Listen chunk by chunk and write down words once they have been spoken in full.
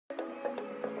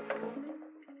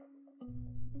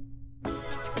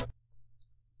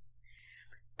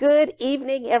Good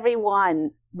evening,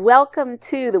 everyone. Welcome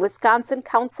to the Wisconsin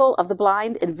Council of the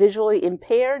Blind and Visually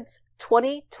Impaired's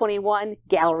 2021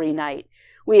 Gallery Night.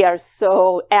 We are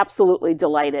so absolutely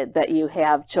delighted that you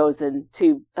have chosen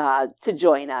to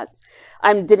join us.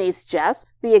 I'm Denise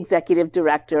Jess, the Executive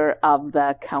Director of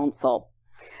the Council.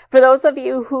 For those of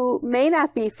you who may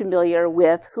not be familiar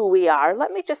with who we are,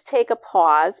 let me just take a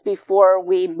pause before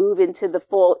we move into the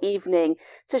full evening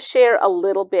to share a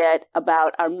little bit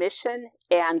about our mission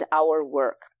and our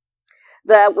work.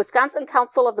 The Wisconsin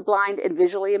Council of the Blind and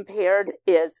Visually Impaired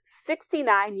is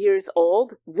 69 years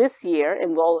old this year,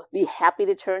 and we'll be happy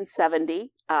to turn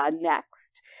 70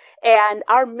 next. And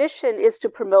our mission is to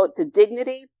promote the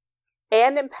dignity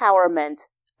and empowerment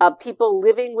of people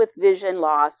living with vision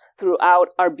loss throughout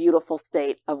our beautiful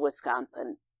state of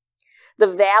Wisconsin. The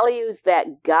values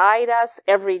that guide us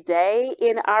every day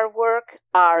in our work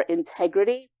are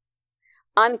integrity,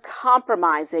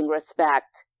 uncompromising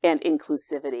respect, and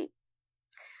inclusivity.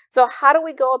 So how do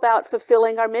we go about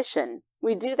fulfilling our mission?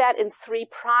 We do that in three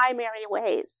primary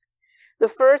ways. The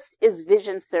first is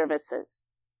vision services.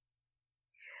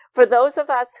 For those of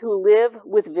us who live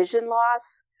with vision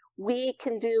loss, we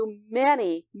can do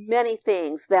many, many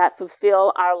things that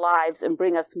fulfill our lives and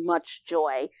bring us much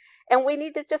joy. And we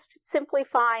need to just simply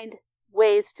find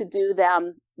ways to do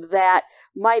them that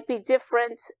might be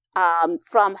different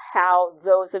from how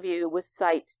those of you with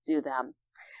sight do them.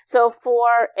 So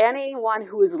for anyone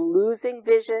who is losing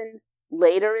vision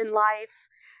later in life,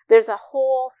 there's a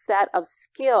whole set of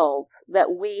skills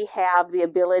that we have the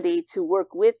ability to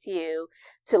work with you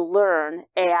to learn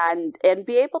and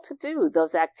be able to do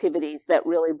those activities that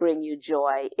really bring you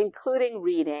joy, including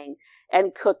reading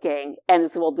and cooking, and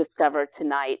as we'll discover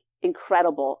tonight,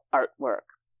 incredible artwork.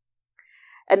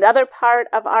 Another part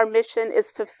of our mission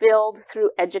is fulfilled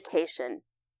through education.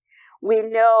 We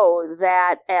know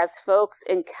that as folks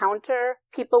encounter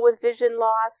people with vision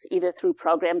loss, either through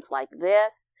programs like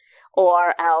this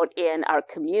or out in our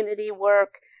community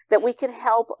work, that we can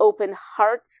help open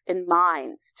hearts and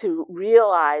minds to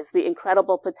realize the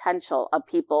incredible potential of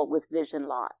people with vision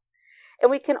loss. And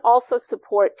we can also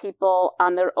support people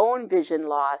on their own vision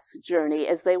loss journey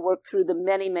as they work through the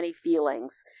many, many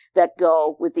feelings that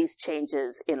go with these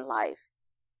changes in life.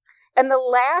 And the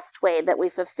last way that we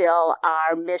fulfill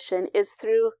our mission is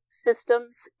through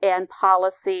systems and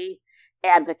policy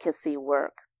advocacy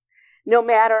work. No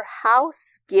matter how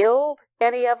skilled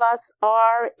any of us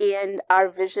are in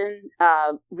our vision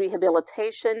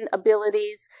rehabilitation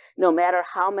abilities, no matter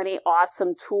how many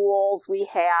awesome tools we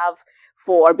have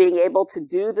for being able to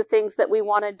do the things that we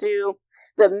want to do,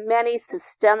 the many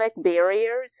systemic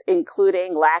barriers,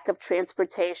 including lack of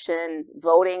transportation,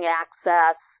 voting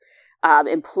access,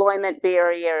 employment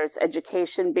barriers,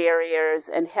 education barriers,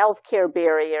 and healthcare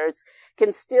barriers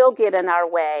can still get in our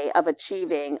way of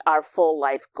achieving our full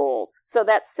life goals. So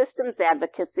that systems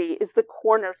advocacy is the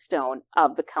cornerstone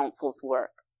of the Council's work.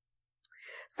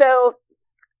 So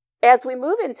as we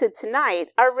move into tonight,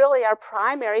 our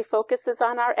primary focus is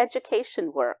on our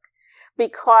education work,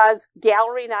 because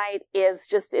Gallery Night is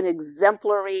just an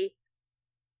exemplary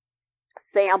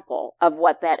sample of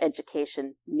what that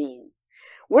education means.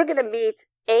 We're going to meet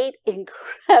 8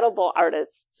 incredible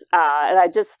artists, and I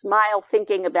just smile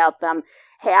thinking about them,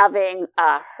 having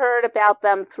heard about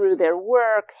them through their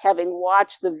work, having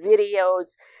watched the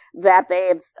videos that they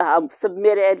have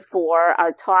submitted for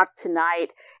our talk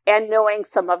tonight, and knowing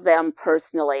some of them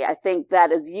personally. I think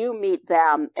that as you meet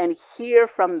them and hear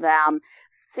from them,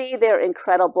 see their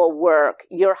incredible work,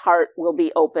 your heart will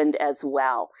be opened as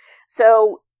well.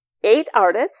 So 8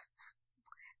 artists,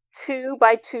 2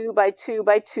 by 2 by 2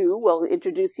 by 2. We'll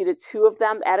introduce you to 2 of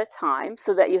them at a time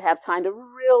so that you have time to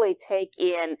really take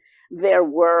in their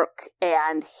work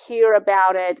and hear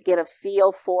about it, get a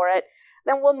feel for it.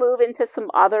 Then we'll move into some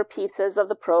other pieces of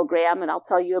the program, and I'll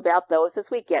tell you about those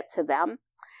as we get to them.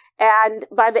 And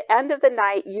by the end of the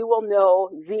night, you will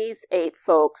know these 8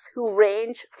 folks who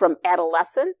range from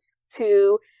adolescents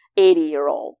to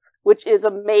 80-year-olds, which is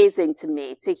amazing to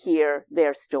me to hear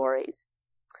their stories.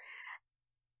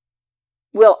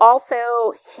 We'll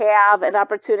also have an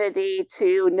opportunity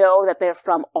to know that they're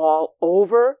from all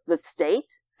over the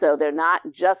state. So they're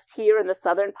not just here in the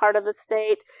southern part of the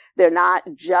state. They're not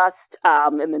just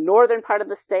in the northern part of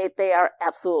the state. They are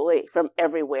absolutely from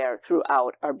everywhere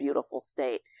throughout our beautiful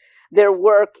state. Their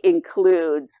work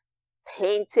includes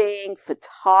painting,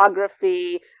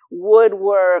 photography,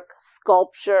 woodwork,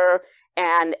 sculpture,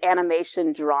 and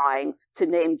animation drawings, to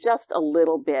name just a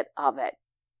little bit of it.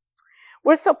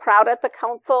 We're so proud at the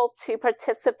Council to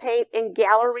participate in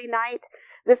Gallery Night.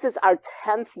 This is our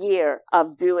 10th year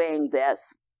of doing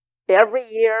this. Every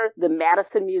year, the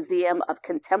Madison Museum of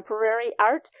Contemporary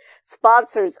Art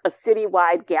sponsors a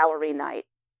citywide gallery night.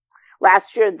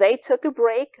 Last year, they took a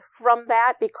break from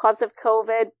that because of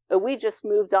COVID. We just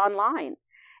moved online.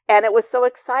 And it was so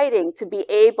exciting to be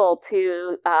able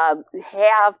to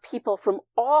have people from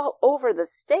all over the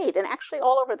state and actually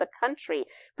all over the country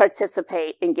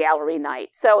participate in gallery night.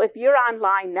 So if you're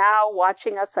online now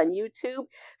watching us on YouTube,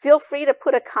 feel free to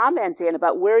put a comment in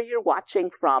about where you're watching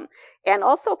from. And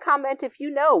also comment if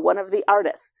you know one of the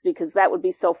artists, because that would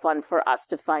be so fun for us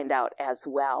to find out as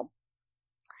well.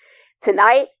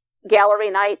 Tonight, Gallery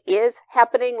Night is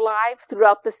happening live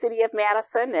throughout the city of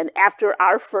Madison, and after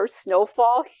our first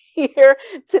snowfall here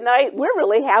tonight, we're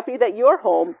really happy that you're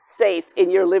home safe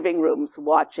in your living rooms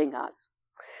watching us.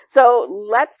 So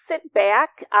let's sit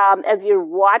back. As you're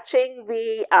watching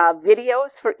the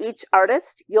videos for each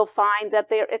artist, you'll find that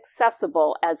they're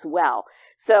accessible as well.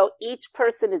 So each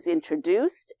person is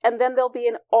introduced, and then there'll be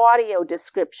an audio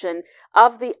description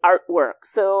of the artwork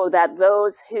so that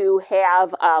those who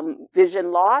have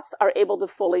vision loss are able to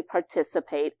fully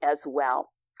participate as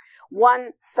well.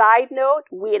 One side note,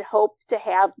 we had hoped to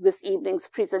have this evening's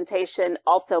presentation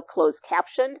also closed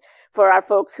captioned for our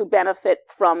folks who benefit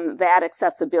from that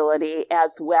accessibility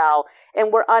as well,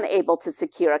 and we're unable to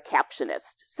secure a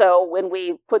captionist. So when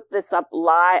we put this up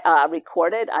live,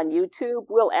 recorded on YouTube,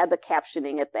 we'll add the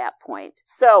captioning at that point.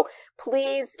 So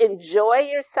please enjoy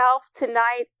yourself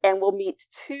tonight, and we'll meet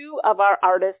two of our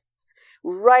artists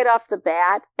right off the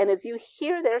bat, and as you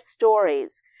hear their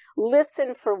stories,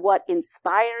 listen for what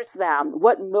inspires them,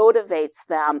 what motivates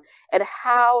them, and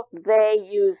how they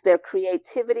use their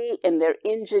creativity and their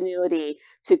ingenuity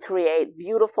to create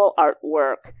beautiful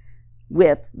artwork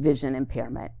with vision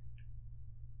impairment.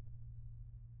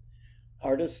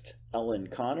 Artist Ellen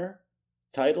Connor.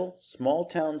 Title, Small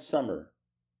Town Summer.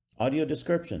 Audio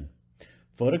description.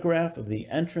 Photograph of the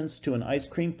entrance to an ice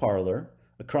cream parlor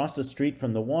across the street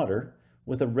from the water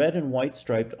with a red and white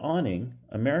striped awning,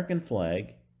 American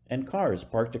flag, and cars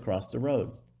parked across the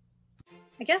road.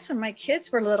 I guess when my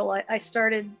kids were little, I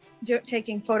started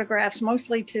taking photographs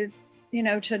mostly to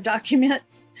document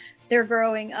their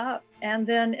growing up. And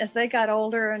then as they got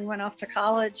older and went off to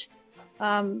college,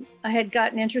 I had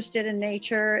gotten interested in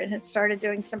nature and had started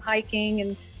doing some hiking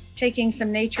and taking some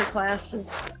nature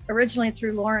classes, originally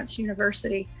through Lawrence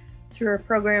University, through a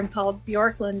program called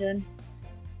Bjorklanden.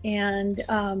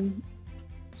 And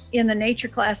in the nature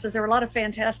classes, there were a lot of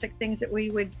fantastic things that we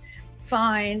would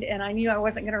find, and I knew I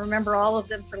wasn't going to remember all of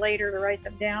them for later to write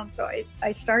them down. So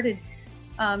I started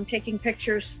taking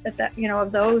pictures at that,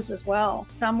 of those as well.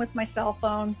 Some with my cell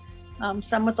phone,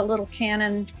 some with a little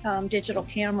Canon digital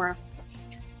camera,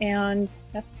 and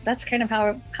that's kind of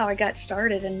how I got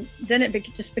started. And then it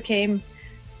just became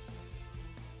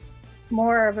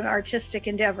more of an artistic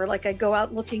endeavor. Like I go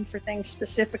out looking for things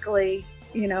specifically,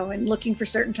 and looking for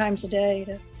certain times of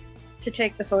day to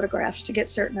take the photographs to get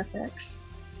certain effects.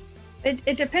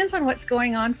 It depends on what's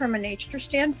going on from a nature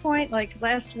standpoint. Like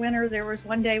last winter, there was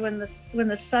one day when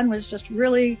the sun was just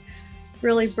really,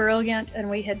 really brilliant, and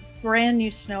we had brand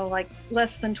new snow, like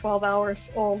less than 12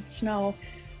 hours old snow.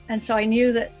 And so I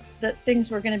knew that things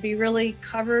were going to be really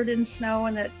covered in snow,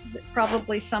 and that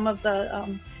probably some of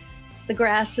the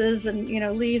grasses and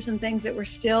leaves and things that were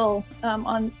still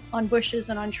on bushes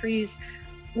and on trees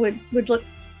would look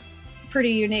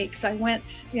pretty unique. So I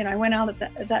went out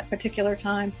at that particular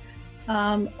time.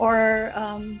 Like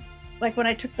when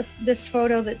I took this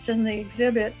photo that's in the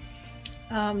exhibit,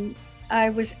 I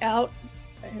was out.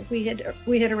 We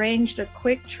had arranged a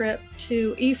quick trip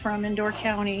to Ephraim in Door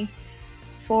County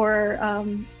for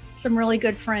some really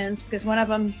good friends, because one of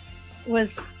them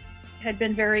had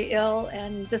been very ill,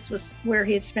 and this was where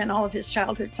he had spent all of his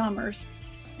childhood summers.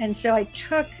 And so I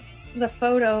took the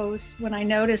photos when I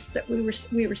noticed that we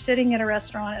were sitting at a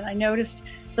restaurant, and I noticed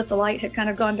that the light had kind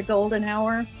of gone to golden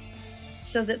hour,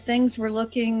 so that things were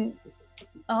looking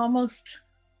almost,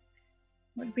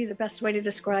 what would be the best way to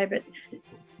describe it?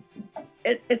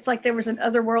 It's like there was an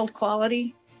otherworld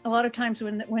quality. A lot of times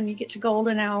when you get to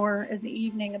golden hour in the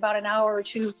evening, about an hour or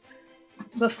two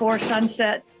before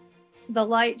sunset, the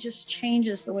light just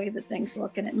changes the way that things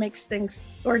look, and it makes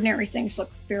ordinary things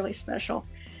look fairly special.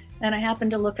 And I happened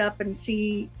to look up and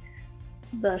see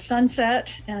the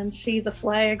sunset and see the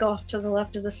flag off to the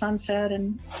left of the sunset.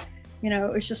 And,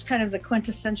 it was just kind of the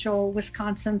quintessential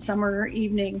Wisconsin summer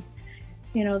evening,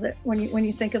 that when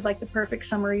you think of like the perfect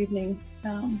summer evening.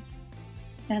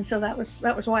 And so that was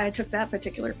why I took that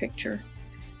particular picture.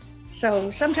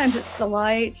 So sometimes it's the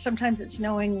light, sometimes it's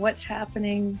knowing what's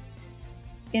happening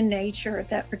in nature at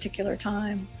that particular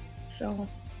time. So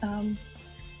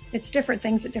it's different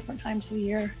things at different times of the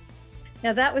year.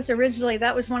 Now that was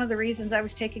one of the reasons I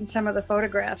was taking some of the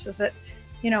photographs, is that,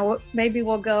 maybe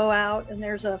we'll go out and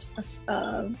there's a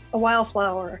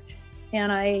wildflower,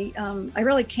 and I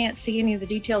really can't see any of the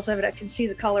details of it. I can see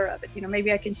the color of it.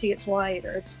 Maybe I can see it's white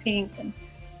or it's pink,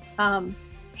 and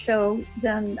so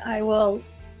then I will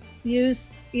use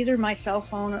either my cell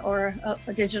phone or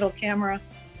a digital camera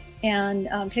and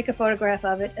take a photograph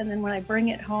of it. And then when I bring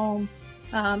it home,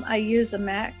 I use a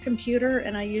Mac computer,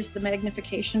 and I use the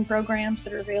magnification programs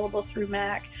that are available through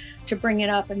Mac to bring it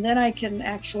up. And then I can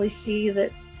actually see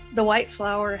that the white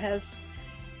flower has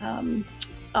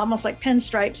almost like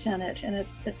pinstripes in it. And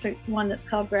it's one that's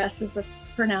called Grasses of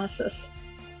Parnassus.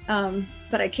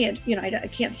 But I can't, I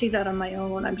can't see that on my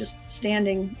own when I'm just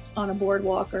standing on a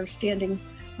boardwalk or standing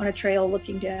on a trail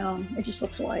looking down. It just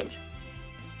looks white.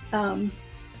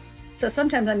 So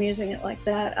sometimes I'm using it like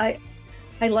that.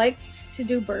 I liked to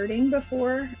do birding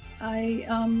before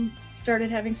I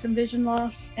started having some vision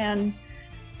loss, and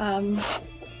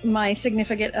my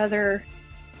significant other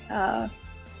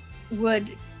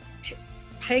would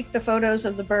take the photos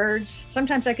of the birds.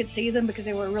 Sometimes I could see them because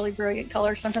they were really brilliant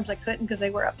colors. Sometimes I couldn't because they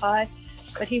were up high,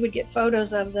 but he would get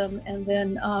photos of them, and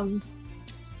then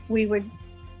we would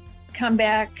come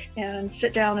back and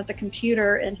sit down at the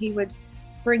computer, and he would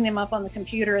bring them up on the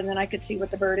computer, and then I could see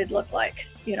what the bird had looked like,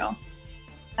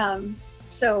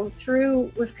 So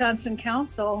through Wisconsin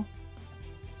Council,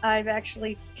 I've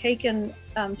actually taken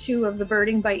 2 of the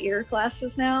birding by ear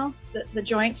classes now, the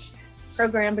joint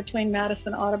program between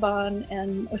Madison Audubon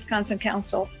and Wisconsin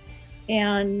Council.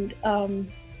 And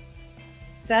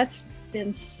that's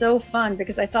been so fun,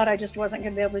 because I thought I just wasn't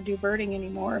going to be able to do birding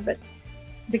anymore. But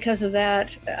because of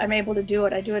that, I'm able to do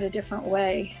it. I do it a different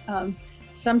way.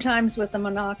 Sometimes with the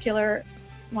monocular,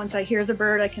 once I hear the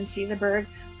bird, I can see the bird.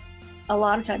 A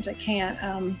lot of times I can't.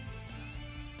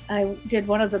 I did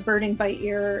one of the birding by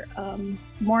ear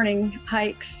morning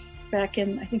hikes back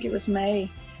in, I think it was May,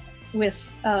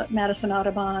 with Madison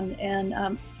Audubon,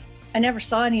 and I never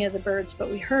saw any of the birds, but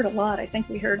we heard a lot. I think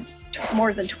we heard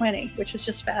more than 20, which was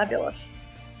just fabulous.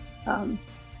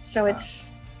 So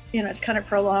it's, it's kind of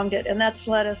prolonged it, and that's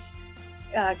let us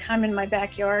come in my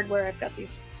backyard where I've got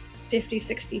these 50,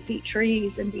 60 feet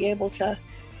trees, and be able to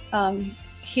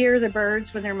hear the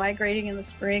birds when they're migrating in the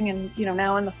spring and,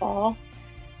 now in the fall.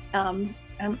 I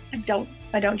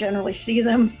don't generally see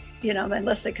them,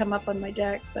 unless they come up on my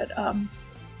deck, but I'm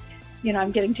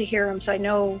getting to hear them, so I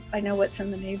know what's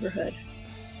in the neighborhood,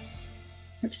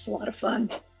 which is a lot of fun.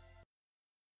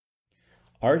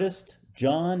 Artist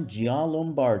John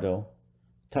Giallombardo.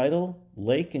 Title,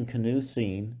 Lake and Canoe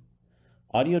Scene.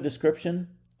 Audio description,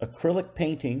 acrylic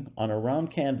painting on a round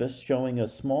canvas showing a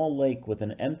small lake with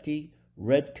an empty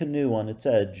red canoe on its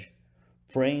edge,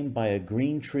 framed by a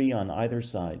green tree on either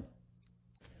side.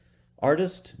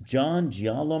 Artist John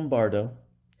Giallombardo.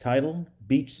 Title,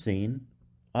 Beach Scene.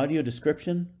 Audio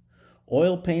description,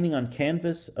 oil painting on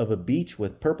canvas of a beach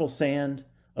with purple sand,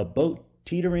 a boat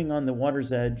teetering on the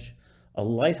water's edge, a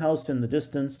lighthouse in the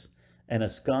distance, and a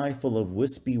sky full of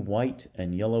wispy white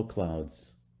and yellow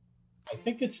clouds. I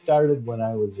think it started when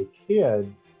I was a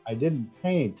kid. I didn't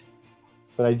paint,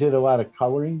 but I did a lot of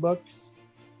coloring books.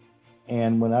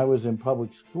 And when I was in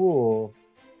public school,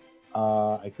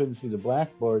 I couldn't see the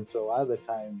blackboard, so a lot of the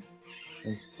time,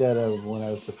 instead of when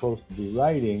I was supposed to be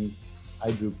writing,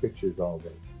 I drew pictures all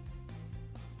day.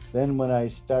 Then when I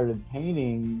started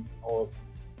painting,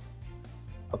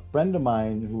 a friend of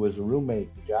mine who was a roommate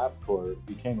in Job Corps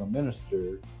became a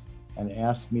minister and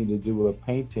asked me to do a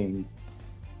painting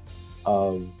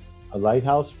of a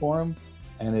lighthouse for him.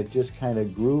 And it just kind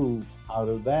of grew out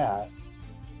of that,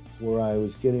 where I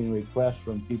was getting requests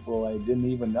from people I didn't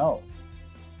even know.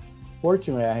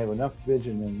 Fortunately, I have enough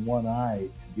vision in one eye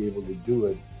to be able to do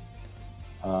it.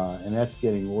 And that's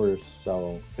getting worse,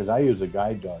 so, because I use a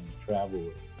guide dog to travel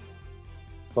with.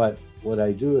 But what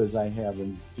I do is I have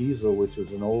an easel, which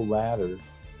is an old ladder,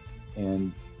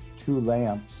 and 2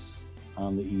 lamps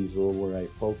on the easel where I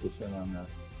focus it on the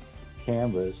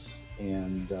canvas,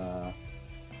 and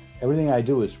everything I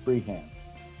do is freehand.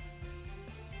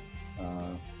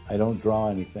 I don't draw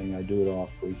anything, I do it all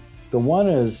free. The one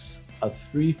is a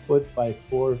 3-foot by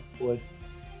 4-foot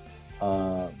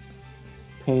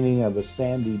painting of a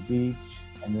sandy beach,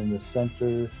 and in the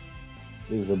center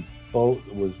there's a boat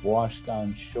that was washed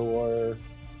on shore,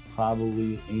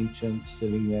 probably ancient,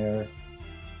 sitting there.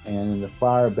 And in the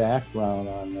far background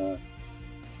on the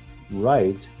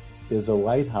right is a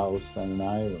lighthouse on an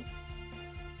island.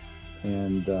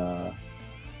 And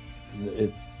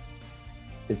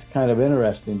it's kind of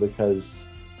interesting, because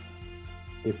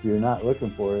if you're not looking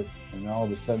for it, and all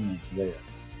of a sudden it's there.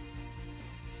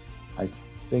 I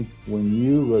think when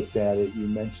you looked at it, you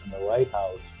mentioned the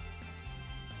lighthouse,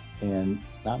 and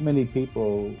not many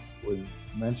people would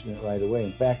mention it right away.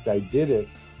 In fact, I did it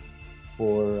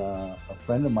for a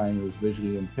friend of mine who was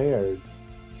visually impaired,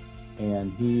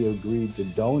 and he agreed to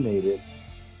donate it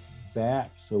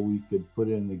back so we could put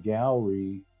it in the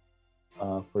gallery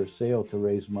for sale to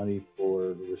raise money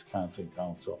for the Wisconsin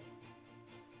Council.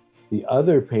 The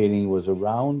other painting was a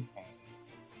round painting,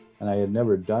 and I had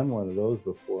never done one of those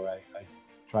before. I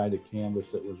tried a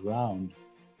canvas that was round,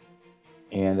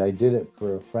 and I did it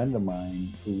for a friend of mine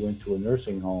who went to a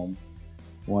nursing home.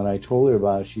 When I told her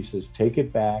about it, she says, take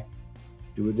it back,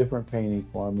 do a different painting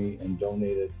for me, and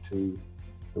donate it to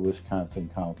the Wisconsin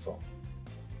Council.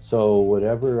 So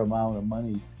whatever amount of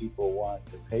money people want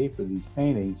to pay for these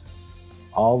paintings,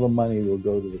 all the money will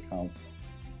go to the council.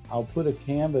 I'll put a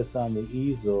canvas on the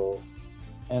easel,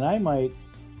 and I might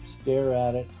stare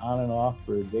at it on and off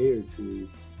for a day or two.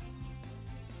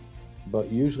 But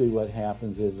usually what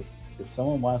happens is if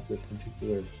someone wants a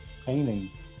particular painting,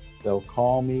 they'll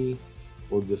call me,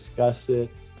 we'll discuss it,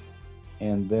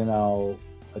 and then I'll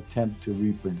attempt to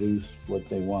reproduce what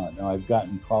they want. Now, I've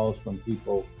gotten calls from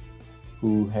people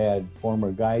who had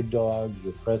former guide dogs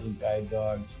or present guide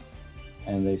dogs,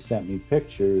 and they sent me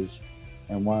pictures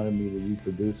and wanted me to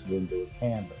reproduce it into a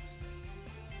canvas.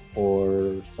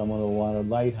 Or someone will want a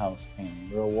lighthouse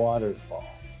painting or a waterfall.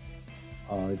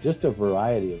 Just a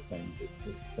variety of things.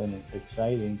 It's been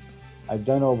exciting. I've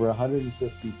done over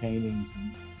 150 paintings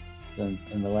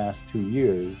in the last 2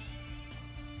 years,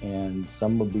 and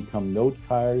some have become note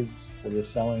cards that are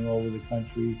selling over the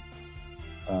country.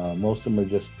 Most of them are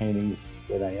just paintings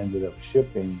that I ended up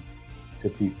shipping to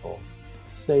people.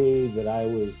 Say that I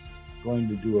was going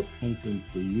to do a painting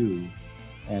for you,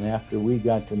 and after we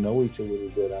got to know each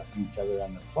other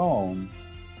on the phone,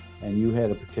 and you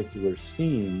had a particular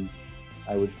scene,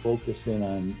 I would focus in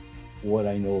on what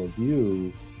I know of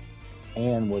you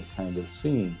and what kind of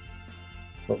scene.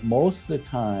 But most of the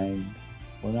time,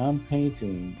 when I'm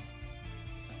painting,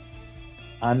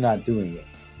 I'm not doing it.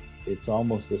 It's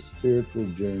almost a spiritual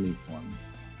journey for me.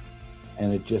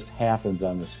 And it just happens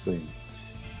on the screen,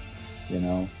 you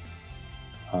know?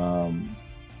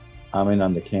 I mean,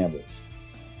 on the canvas.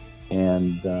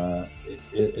 And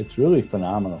it's really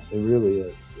phenomenal. It really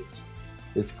is.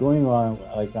 It's going on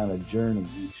like on a journey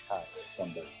each time with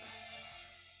somebody.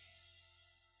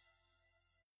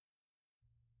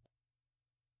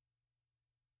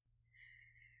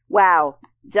 Wow.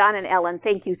 John and Ellen,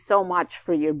 thank you so much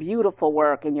for your beautiful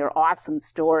work and your awesome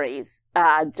stories.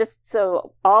 Just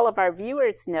so all of our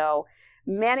viewers know,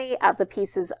 many of the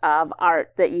pieces of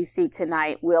art that you see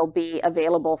tonight will be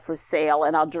available for sale,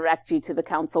 and I'll direct you to the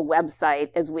council website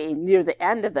as we near the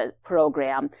end of the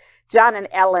program. John and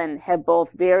Ellen have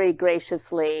both very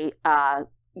graciously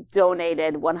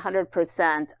donated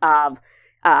 100% of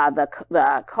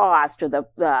the cost or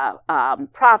the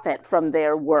profit from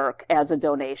their work as a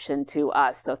donation to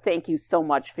us. So thank you so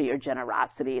much for your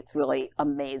generosity. It's really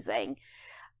amazing.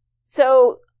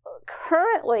 So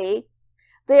currently,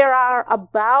 there are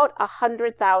about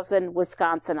 100,000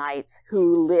 Wisconsinites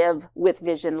who live with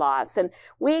vision loss, and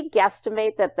we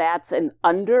guesstimate that that's an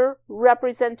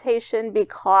underrepresentation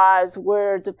because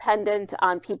we're dependent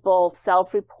on people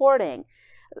self-reporting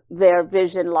their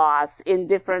vision loss in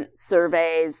different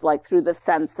surveys, like through the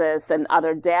census and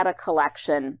other data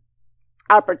collection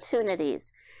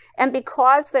opportunities. And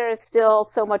because there is still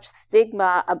so much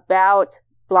stigma about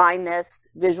blindness,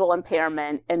 visual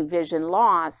impairment, and vision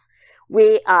loss,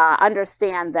 we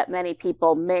understand that many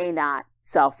people may not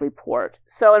self-report.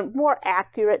 So a more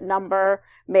accurate number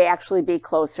may actually be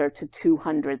closer to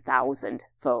 200,000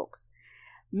 folks.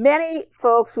 Many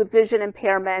folks with vision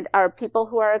impairment are people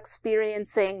who are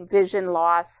experiencing vision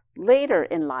loss later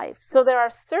in life. So there are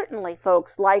certainly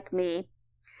folks like me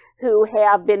who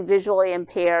have been visually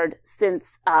impaired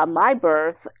since my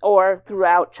birth or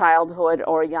throughout childhood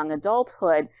or young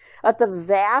adulthood. But the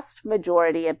vast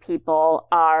majority of people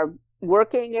are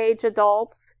working age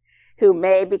adults who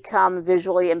may become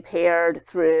visually impaired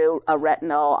through a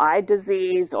retinal eye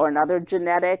disease or another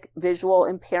genetic visual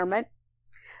impairment.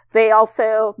 They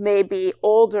also may be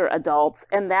older adults,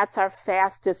 and that's our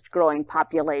fastest growing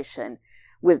population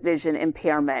with vision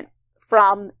impairment,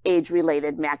 from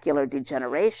age-related macular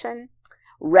degeneration,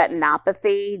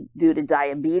 retinopathy due to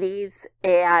diabetes,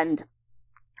 and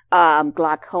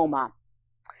glaucoma.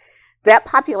 That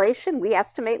population, we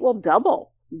estimate, will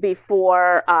double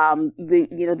before the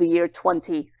year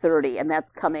 2030, and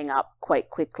that's coming up quite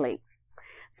quickly.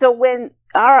 So when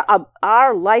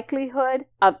our likelihood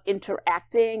of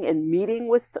interacting and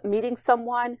meeting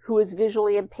someone who is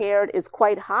visually impaired is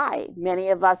quite high. Many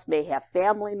of us may have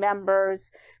family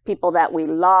members, people that we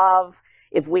love.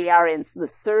 If we are in the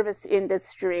service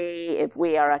industry, if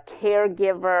we are a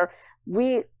caregiver,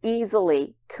 we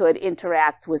easily could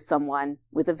interact with someone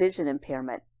with a vision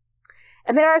impairment.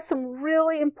 And there are some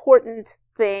really important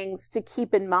things to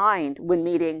keep in mind when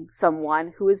meeting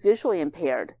someone who is visually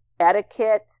impaired.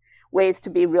 Etiquette, ways to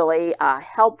be really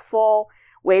helpful,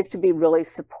 ways to be really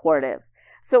supportive.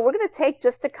 So we're going to take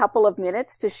just a couple of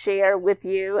minutes to share with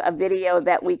you a video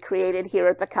that we created here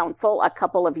at the council a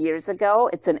couple of years ago.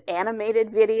 It's an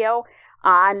animated video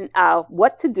on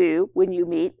what to do when you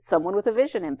meet someone with a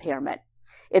vision impairment.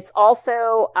 It's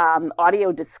also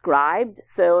audio described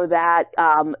so that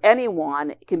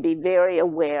anyone can be very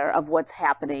aware of what's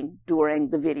happening during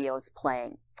the videos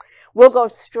playing. We'll go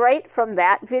straight from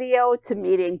that video to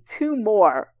meeting two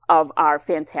more of our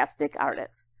fantastic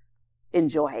artists.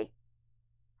 Enjoy.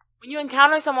 When you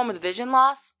encounter someone with vision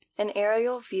loss, an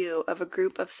aerial view of a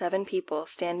group of 7 people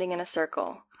standing in a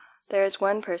circle. There is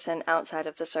one person outside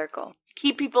of the circle.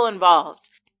 keep people involved.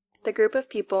 The group of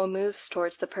people moves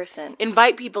towards the person,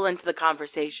 Invite people into the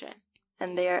conversation.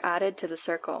 and they are added to the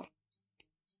circle.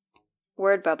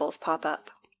 Word bubbles pop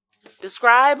up.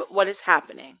 Describe what is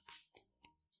happening.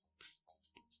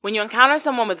 When you encounter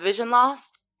someone with vision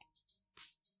loss,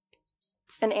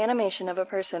 An animation of a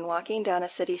person walking down a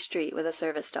city street with a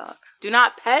service dog. do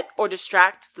not pet or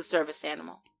distract the service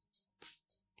animal.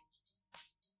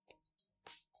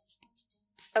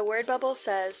 A word bubble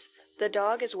says, "The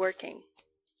dog is working."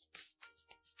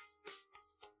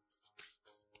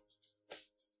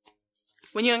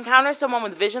 When you encounter someone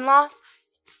with vision loss,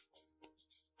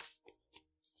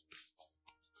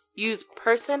 use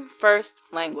person-first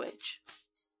language.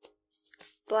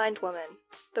 Blind woman.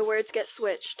 The words get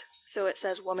switched, so it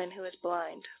says woman who is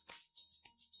blind.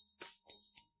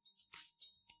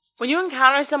 When you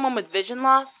encounter someone with vision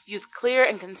loss, use clear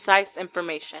and concise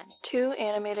information. 2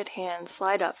 animated hands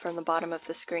slide up from the bottom of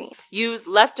the screen. Use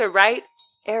left or right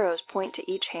Arrows point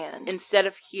to each hand. instead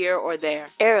of here or there.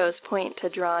 Arrows point to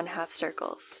drawn half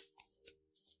circles.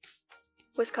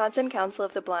 Wisconsin Council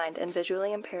of the Blind and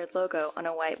Visually Impaired logo on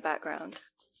a white background.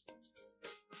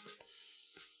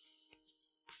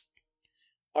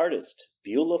 Artist,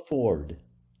 Beulah Ford.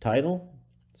 Title,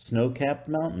 Snow-Capped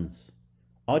Mountains.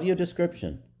 Audio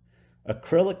description,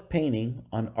 acrylic painting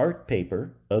on art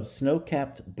paper of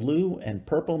snow-capped blue and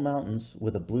purple mountains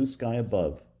with a blue sky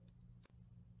above.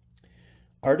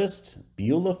 Artist,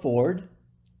 Beulah Ford.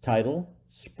 Title,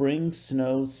 Spring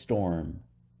Snow Storm.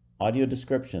 Audio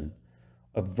description,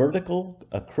 a vertical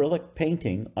acrylic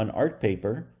painting on art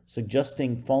paper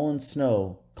suggesting fallen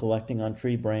snow collecting on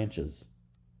tree branches.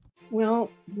 Well,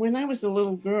 when I was a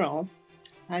little girl,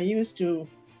 I used to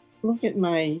look at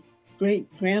my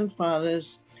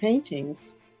great-grandfather's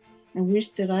paintings and wish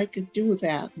that I could do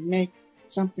that and make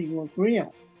something look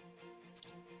real.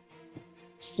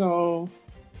 So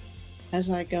as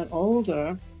I got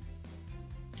older,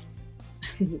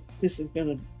 you're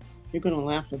gonna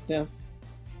laugh at this.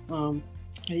 I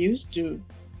used to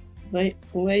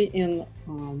lay in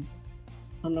on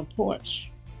the porch,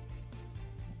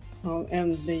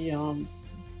 and the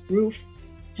roof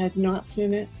had knots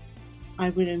in it.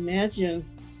 I would imagine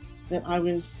that I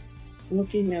was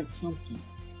looking at something.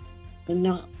 The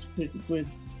knots would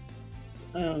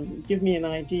give me an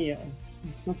idea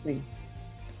of something.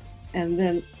 And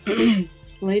then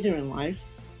later in life,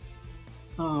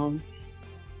 to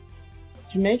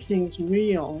make things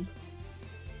real,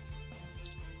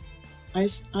 I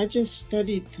just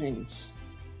studied things.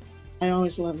 I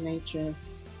always loved nature.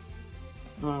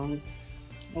 I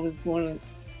was born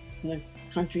in a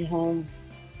country home,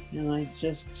 and I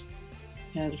just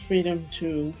had freedom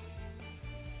to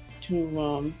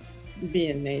be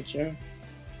in nature.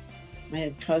 I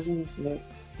had cousins that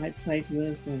I played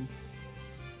with, and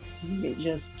we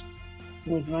just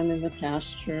would run in the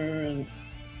pasture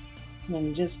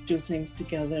and just do things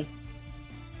together.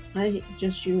 I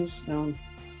just used a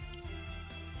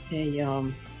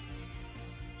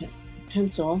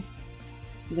pencil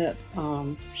that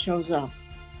shows up.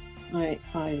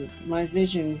 My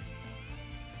vision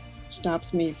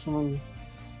stops me from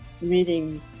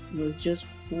reading with just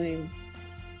plain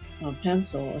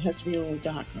pencil. It has to be a little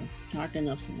dark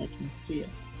enough so I can see it.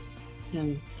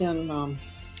 And then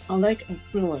I like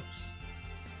acrylics.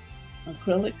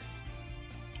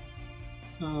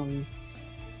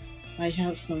 I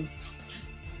have some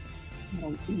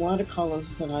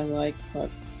watercolors that I like, but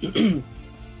you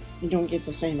don't get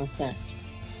the same effect.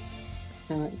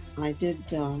 I did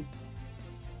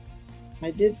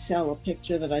I did sell a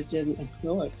picture that I did in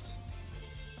acrylics.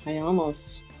 I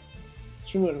almost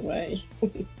threw it away.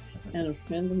 And a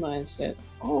friend of mine said,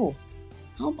 "Oh,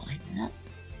 I'll buy that.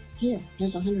 Here,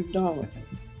 here's $100.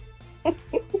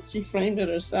 She framed it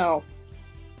herself.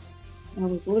 I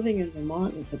was living in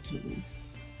Vermont at the time,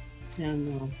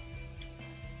 and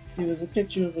it was a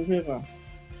picture of the river.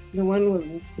 The one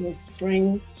was the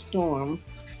spring storm.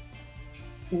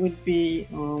 It would be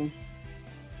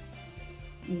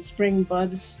the spring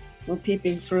buds were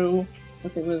peeping through,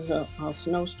 but there was a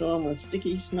snowstorm with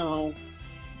sticky snow,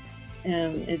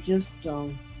 and it just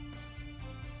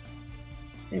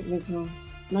it was a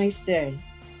nice day.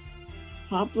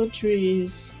 Poplar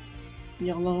trees,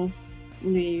 yellow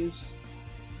leaves,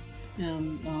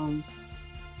 and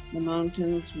the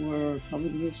mountains were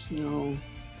covered with snow.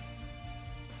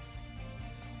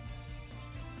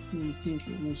 And I think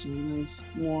it was a nice,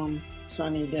 warm,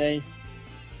 sunny day.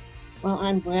 Well,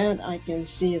 I'm glad I can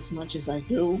see as much as I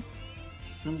do.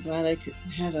 I'm glad I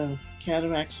had a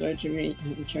cataract surgery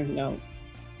and it turned out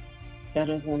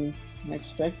better than I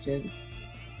expected.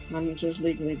 I'm just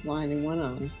legally blind in one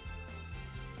eye.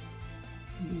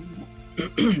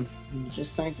 I'm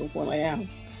just thankful for what I have.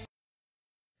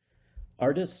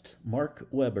 Artist Mark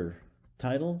Weber.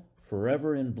 Title,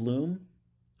 Forever in Bloom.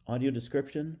 Audio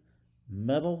description,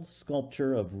 metal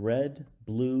sculpture of red,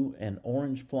 blue, and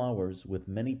orange flowers with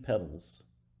many petals.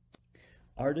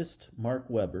 Artist Mark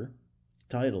Weber.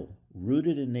 Title,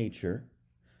 Rooted in Nature.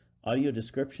 Audio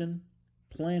description,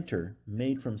 planter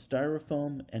made from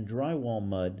styrofoam and drywall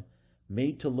mud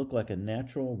made to look like a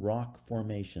natural rock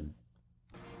formation.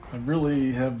 I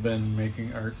really have been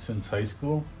making art since high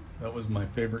school. That was my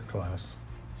favorite class.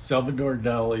 Salvador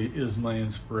Dali is my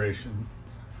inspiration.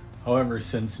 However,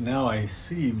 since now I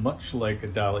see much like a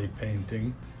Dali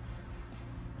painting,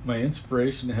 my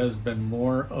inspiration has been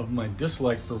more of my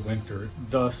dislike for winter,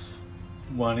 thus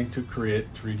wanting to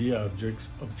create 3D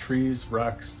objects of trees,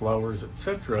 rocks, flowers,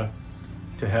 etc.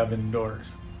 to have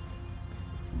indoors.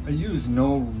 I use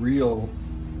no real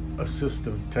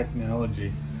assistive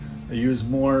technology. I use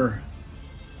more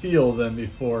feel than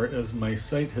before as my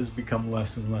sight has become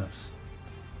less and less.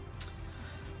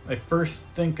 I first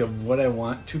think of what I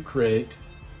want to create,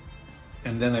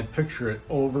 and then I picture it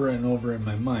over and over in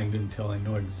my mind until I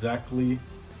know exactly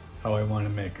how I want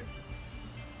to make it.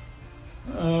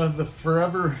 The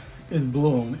Forever in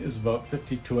Bloom is about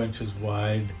 52 inches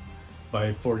wide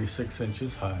by 46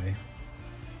 inches high.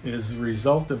 It is the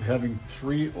result of having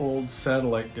 3 old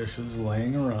satellite dishes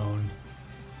laying around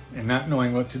and not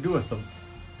knowing what to do with them.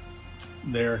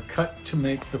 They are cut to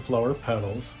make the flower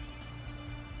petals.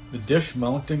 The dish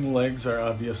mounting legs are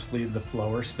obviously the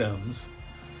flower stems.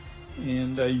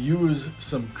 And I use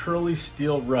some curly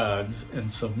steel rods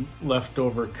and some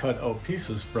leftover cut out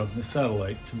pieces from the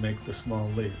satellite to make the small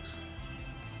leaves.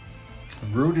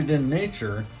 Rooted in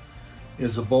Nature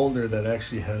is a boulder that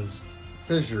actually has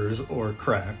fissures or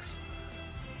cracks.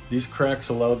 These cracks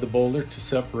allow the boulder to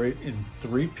separate in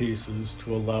 3 pieces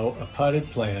to allow a potted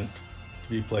plant to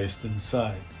be placed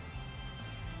inside.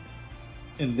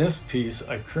 In this piece,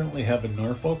 I currently have a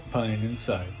Norfolk pine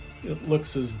inside. It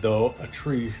looks as though a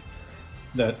tree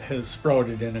that has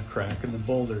sprouted in a crack in the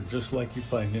boulder, just like you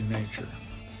find in nature.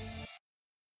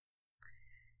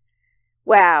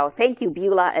 Wow, thank you,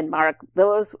 Beulah and Mark.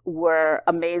 Those were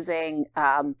amazing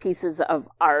pieces of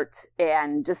art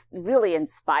and just really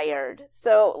inspired.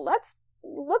 So let's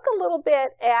look a little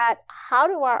bit at how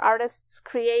do our artists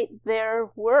create their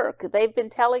work. They've been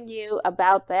telling you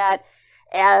about that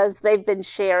as they've been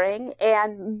sharing,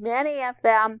 and many of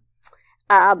them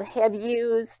have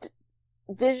used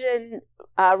vision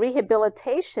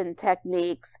rehabilitation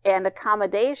techniques and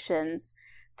accommodations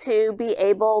to be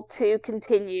able to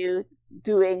continue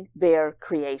doing their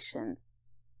creations.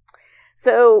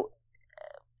 So,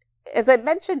 as I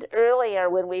mentioned earlier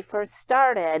when we first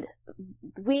started,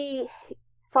 we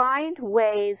find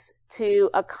ways to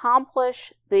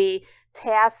accomplish the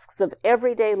tasks of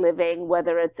everyday living,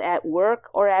 whether it's at work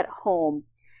or at home,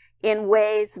 in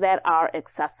ways that are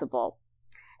accessible.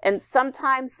 And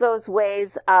sometimes those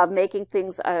ways of making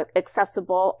things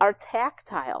accessible are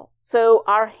tactile. So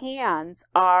our hands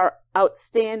are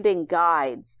outstanding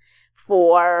guides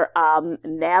for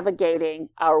navigating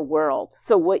our world.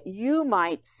 So what you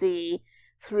might see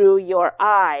through your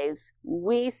eyes,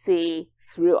 we see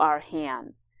through our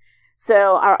hands.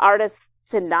 So our artists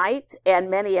tonight and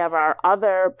many of our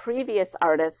other previous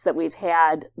artists that we've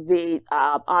had the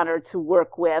honor to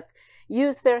work with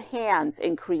use their hands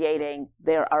in creating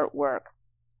their artwork.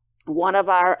 One of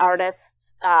our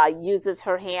artists uses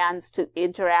her hands to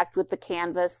interact with the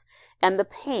canvas and the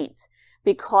paint,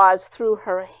 because through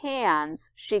her hands,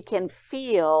 she can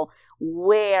feel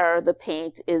where the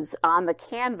paint is on the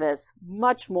canvas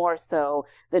much more so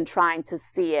than trying to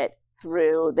see it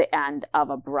through the end of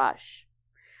a brush.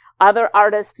 Other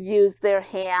artists use their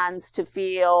hands to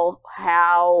feel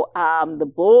how the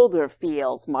boulder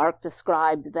feels. Mark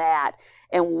described that,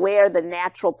 and where the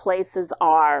natural places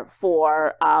are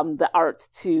for the art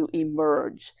to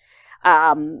emerge.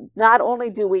 Not only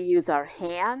do we use our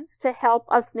hands to help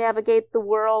us navigate the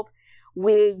world,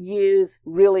 we use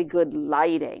really good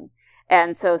lighting.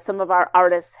 And so some of our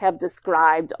artists have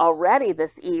described already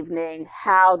this evening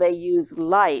how they use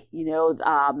light.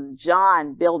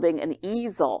 John building an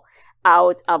easel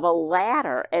out of a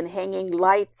ladder and hanging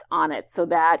lights on it so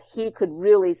that he could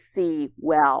really see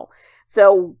well.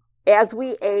 So as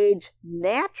we age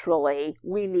naturally,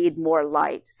 we need more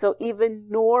light. So even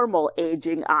normal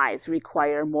aging eyes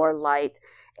require more light.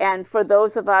 And for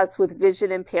those of us with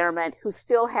vision impairment who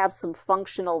still have some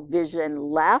functional vision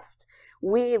left,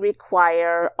 we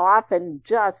require often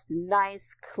just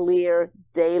nice, clear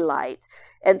daylight.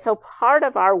 And so part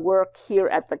of our work here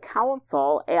at the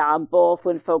council, both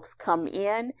when folks come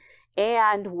in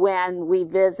and when we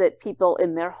visit people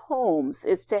in their homes,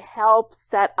 is to help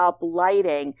set up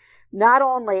lighting, not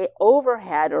only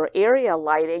overhead or area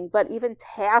lighting, but even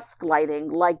task lighting,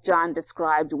 like John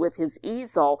described with his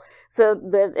easel. So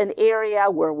that an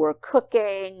area where we're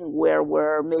cooking, where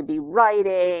we're maybe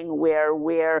writing, where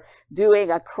we're doing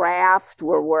a craft,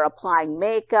 where we're applying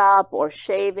makeup or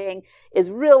shaving, is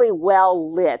really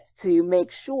well lit to make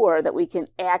sure that we can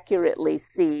accurately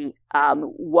see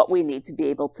what we need to be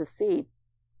able to see.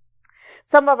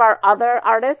 Some of our other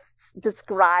artists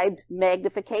described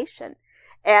magnification.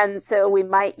 And so we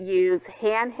might use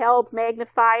handheld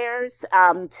magnifiers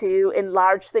to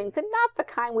enlarge things, and not the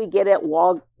kind we get at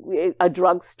a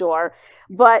drugstore,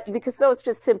 but because those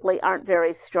just simply aren't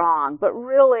very strong, but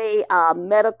really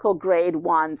medical grade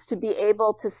ones to be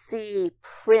able to see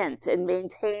print and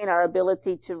maintain our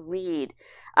ability to read,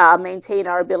 maintain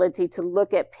our ability to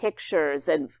look at pictures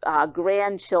and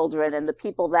grandchildren and the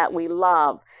people that we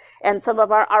love. And some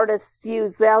of our artists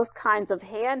use those kinds of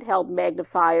handheld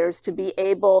magnifiers to be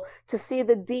able to see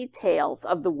the details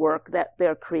of the work that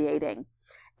they're creating.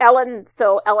 Ellen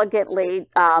so elegantly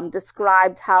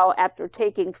described how after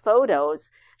taking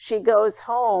photos, she goes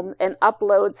home and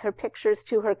uploads her pictures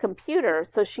to her computer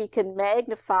so she can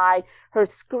magnify her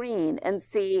screen and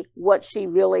see what she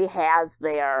really has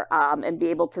there and be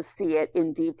able to see it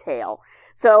in detail.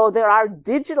 So there are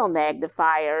digital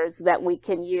magnifiers that we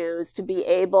can use to be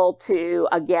able to,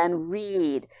 again,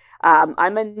 read.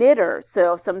 I'm a knitter,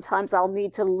 so sometimes I'll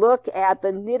need to look at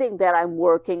the knitting that I'm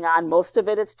working on. Most of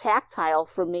it is tactile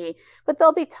for me, but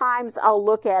there'll be times I'll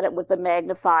look at it with a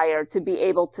magnifier to be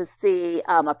able to see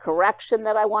a correction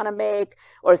that I want to make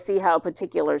or see how a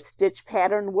particular stitch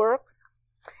pattern works.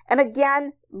 And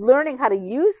again, learning how to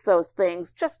use those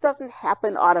things just doesn't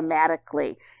happen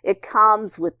automatically. It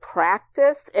comes with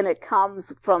practice, and it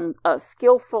comes from a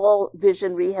skillful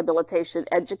vision rehabilitation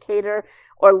educator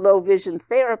or low vision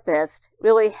therapist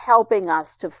really helping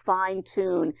us to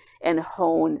fine-tune and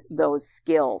hone those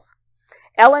skills.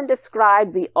 Ellen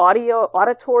described the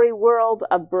auditory world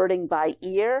of birding by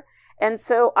ear. And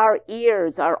so our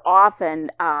ears are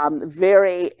often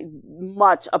very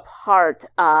much a part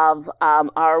of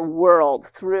our world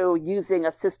through using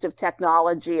assistive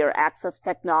technology or access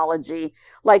technology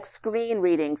like screen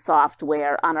reading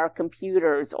software on our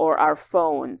computers or our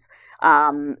phones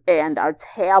and our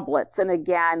tablets. And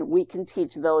again, we can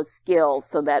teach those skills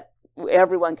so that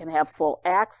everyone can have full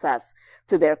access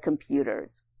to their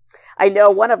computers. I know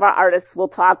one of our artists will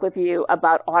talk with you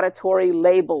about auditory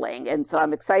labeling, and so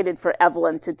I'm excited for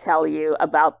Evelyn to tell you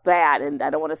about that, and I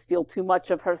don't want to steal too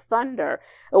much of her thunder.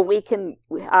 We can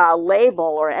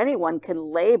label, or anyone can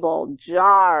label,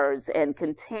 jars and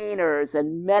containers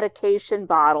and medication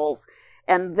bottles,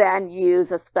 and then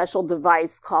use a special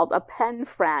device called a pen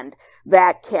friend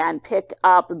that can pick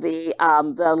up the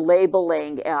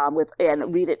labeling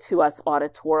and read it to us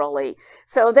auditorily.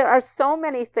 So there are so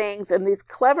many things, and these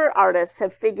clever artists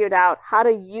have figured out how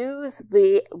to use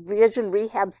the vision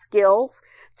rehab skills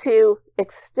to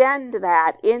extend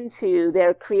that into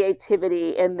their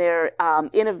creativity and their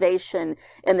innovation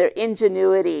and their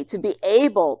ingenuity to be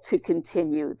able to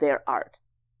continue their art.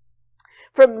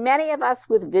 For many of us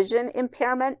with vision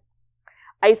impairment,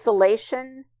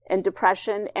 isolation and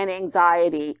depression and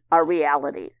anxiety are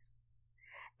realities.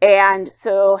 And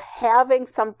so having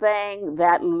something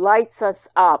that lights us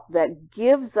up, that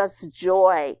gives us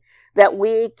joy, that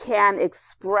we can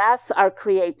express our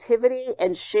creativity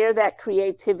and share that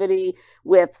creativity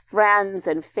with friends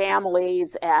and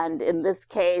families, and in this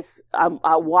case,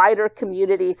 a wider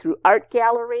community through art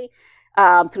gallery.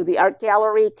 Through the art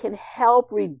gallery can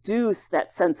help reduce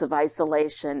that sense of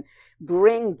isolation,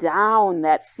 bring down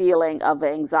that feeling of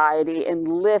anxiety, and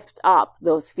lift up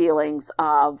those feelings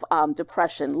of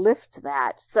depression, lift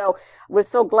that. So we're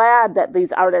so glad that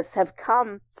these artists have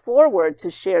come forward to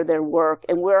share their work,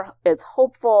 and we're as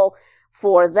hopeful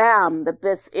for them that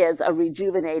this is a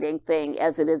rejuvenating thing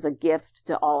as it is a gift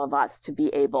to all of us to be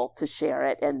able to share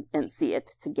it and see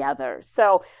it together.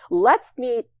 So let's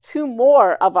meet two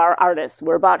more of our artists.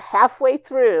 We're about halfway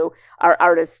through our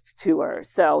artist tour.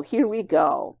 So here we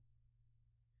go.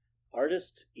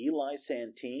 Artist Eli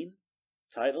Santine.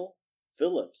 Title,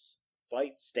 Phillips,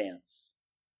 Fight Stance.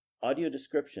 Audio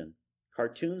description,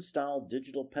 cartoon-style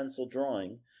digital pencil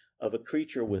drawing of a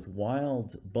creature with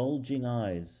wild, bulging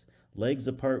eyes, legs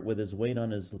apart with his weight on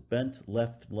his bent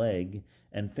left leg,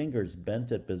 and fingers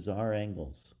bent at bizarre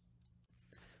angles.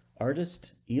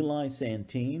 Artist Eli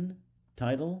Santine.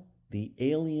 Title, The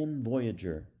Alien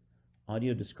Voyager.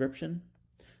 Audio description,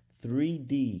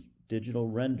 3D digital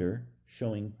render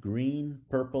showing green,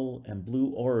 purple, and blue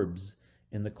orbs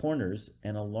in the corners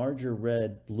and a larger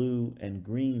red, blue, and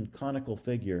green conical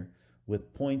figure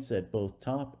with points at both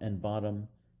top and bottom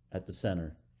at the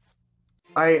center.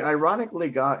 I ironically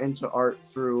got into art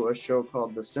through a show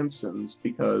called The Simpsons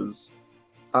because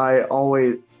I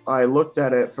looked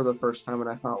at it for the first time and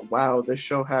I thought, wow, this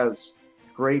show has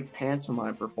great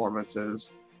pantomime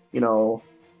performances. You know,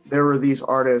 there were these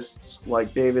artists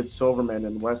like David Silverman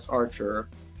and Wes Archer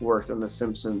who worked on The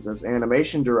Simpsons as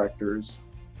animation directors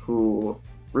who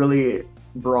really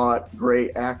brought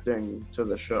great acting to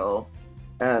the show.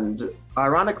 And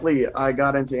ironically, I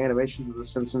got into animations of The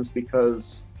Simpsons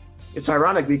because it's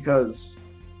ironic because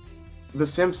The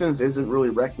Simpsons isn't really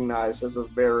recognized as a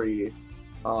very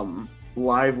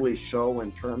lively show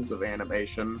in terms of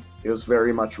animation. It was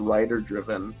very much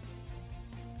writer-driven.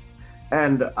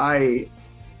 And I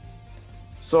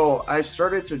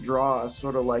started to draw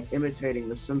sort of like imitating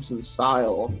The Simpsons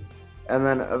style. And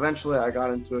then eventually I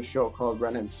got into a show called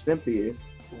Ren and Stimpy,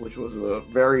 which was a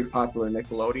very popular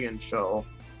Nickelodeon show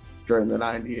during the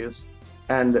 90s.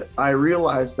 And I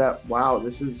realized that, wow,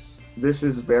 this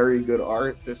is very good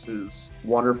art. This is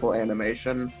wonderful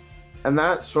animation. And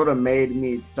that sort of made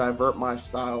me divert my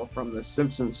style from the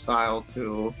Simpsons style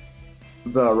to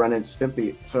the Ren and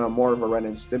Stimpy, to more of a Ren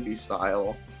and Stimpy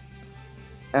style.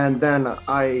 And then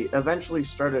I eventually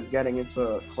started getting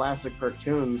into classic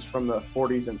cartoons from the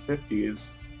 40s and 50s,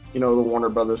 you know, the Warner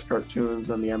Brothers cartoons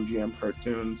and the MGM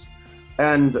cartoons.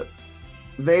 And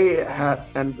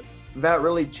that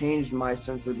really changed my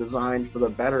sense of design for the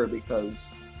better because,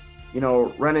 you know,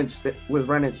 with Ren and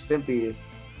Stimpy,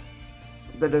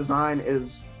 the design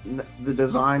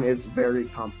is very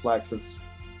complex. It's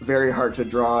very hard to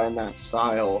draw in that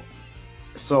style.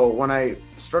 So when I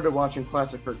started watching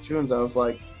classic cartoons, I was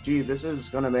like, gee, this is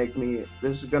gonna make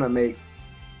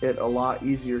it a lot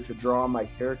easier to draw my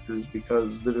characters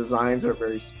because the designs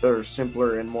are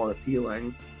simpler and more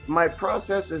appealing. My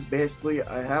process is basically,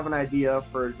 I have an idea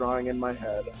for a drawing in my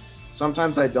head.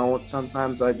 Sometimes I don't,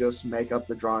 sometimes I just make up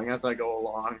the drawing as I go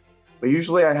along. But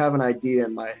usually I have an idea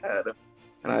in my head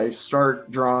and I start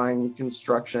drawing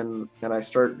construction and I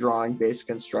start drawing basic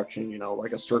construction, you know,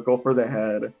 like a circle for the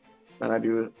head. Then I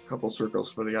do a couple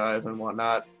circles for the eyes and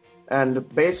whatnot. And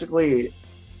basically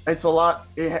it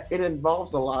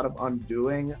involves a lot of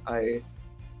undoing. I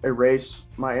erase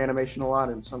my animation a lot.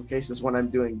 In some cases, when I'm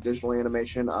doing digital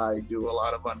animation, I do a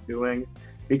lot of undoing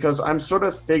because I'm sort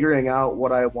of figuring out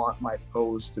what I want my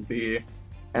pose to be.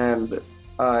 And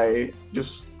I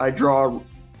draw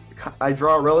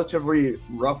relatively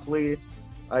roughly.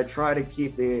 I try to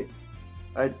keep the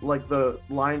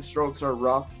line strokes are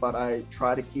rough, but I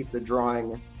try to keep the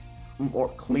drawing more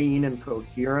clean and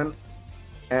coherent.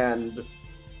 And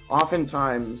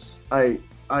oftentimes I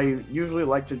usually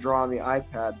like to draw on the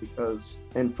iPad because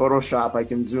in Photoshop I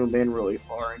can zoom in really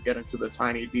far and get into the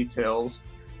tiny details.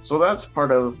 So that's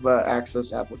part of the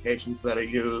Access applications that I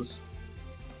use.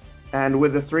 And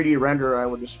with the 3D render, I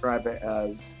would describe it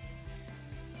as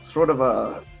sort of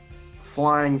a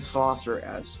flying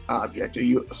saucer-esque object,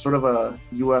 sort of a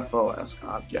UFO-esque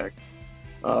object.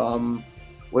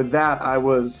 With that, I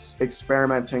was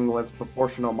experimenting with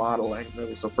proportional modeling. It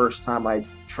was the first time I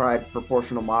tried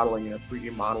proportional modeling in a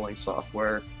 3D modeling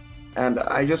software. And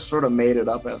I just sort of made it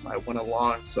up as I went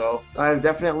along. So I've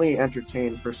definitely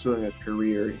entertained pursuing a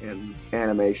career in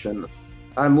animation.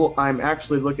 I'm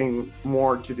actually looking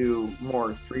more to do more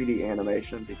 3D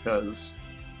animation because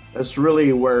that's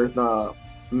really where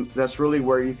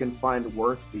you can find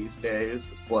work these days.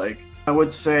 It's like, I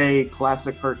would say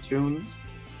classic cartoons.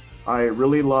 I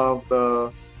really love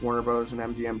the Warner Bros. And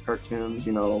MGM cartoons,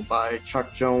 you know, by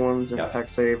Chuck Jones and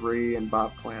Tex Avery and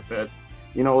Bob Clampett.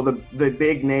 You know, the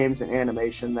big names in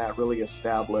animation that really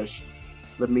established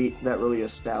the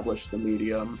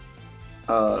medium.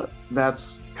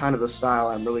 That's kind of the style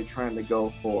I'm really trying to go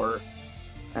for,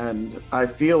 and I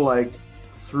feel like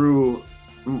through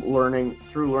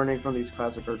learning from these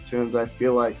classic cartoons, I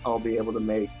feel like I'll be able to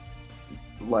make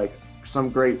like some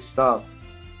great stuff.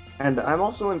 And I'm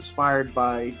also inspired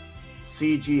by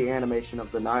CG animation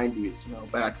of the 90s, you know,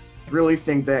 back. I really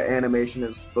think that animation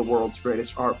is the world's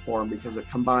greatest art form because it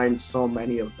combines so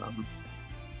many of them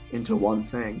into one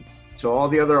thing. So all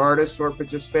the other artists who are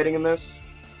participating in this,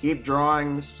 keep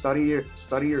drawing, study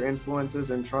your influences,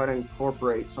 and try to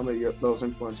incorporate some of those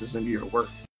influences into your work.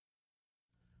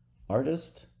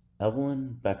 Artist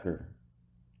Evelyn Becker.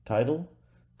 Title: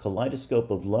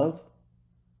 Kaleidoscope of Love.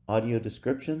 Audio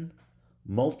description: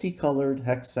 multicolored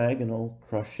hexagonal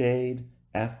crocheted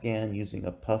Afghan using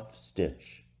a puff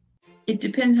stitch. It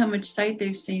depends how much sight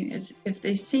they've seen. If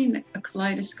they've seen a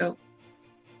kaleidoscope,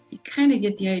 you kind of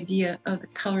get the idea of the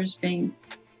colors being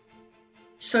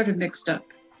sort of mixed up.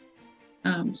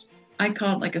 I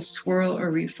call it like a swirl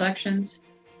or reflections.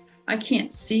 I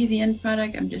can't see the end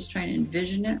product. I'm just trying to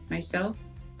envision it myself.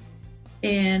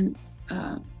 And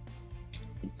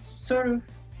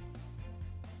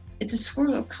it's a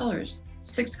swirl of colors,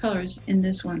 6 colors in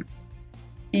this one.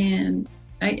 And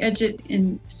I edge it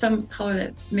in some color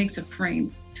that makes a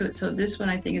frame to it. So this one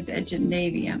I think is edged in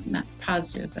navy. I'm not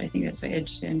positive, but I think that's what I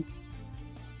edged in.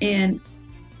 And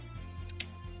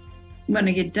when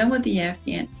I get done with the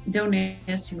Afghan, don't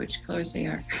ask me which colors they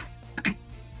are.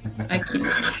 I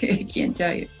can't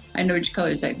tell you. I know which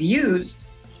colors I've used,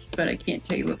 but I can't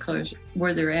tell you what colors,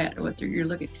 where they're at or what you're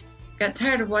looking. Got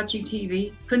tired of watching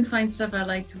TV, couldn't find stuff I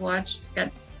like to watch,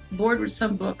 got bored with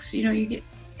some books. You know,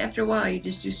 after a while, you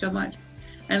just do so much.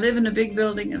 I live in a big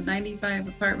building of 95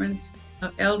 apartments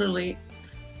of elderly,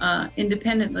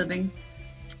 independent living,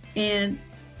 and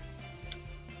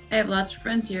I have lots of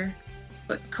friends here,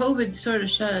 but COVID sort of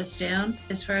shut us down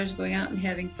as far as going out and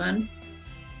having fun.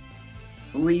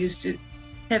 We used to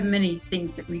have many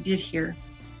things that we did here,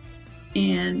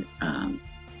 and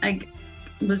I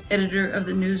was editor of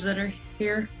the newsletter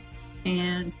here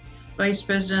and vice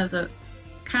president of the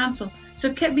council, so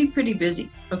it kept me pretty busy,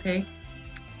 okay?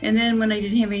 And then when I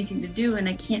didn't have anything to do and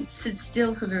I can't sit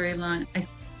still for very long, I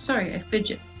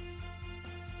fidget.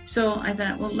 So I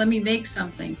thought, well, let me make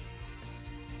something.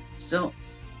 So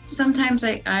sometimes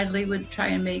I idly would try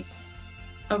and make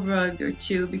a rug or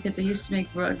two because I used to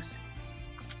make rugs,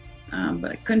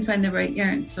 but I couldn't find the right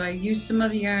yarn. So I used some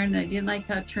other yarn and I didn't like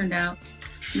how it turned out.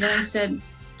 And then I said,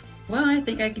 well, I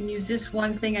think I can use this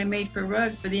one thing I made for a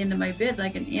rug for the end of my bed,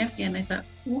 like an Afghan. I thought,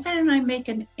 why don't I make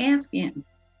an Afghan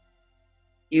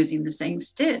using the same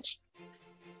stitch,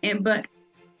 but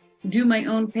do my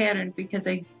own pattern, because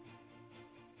I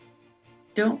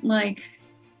don't like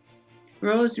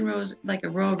rows and rows, like a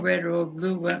row of red, row of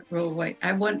blue, row of white.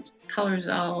 I want colors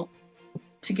all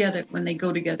together when they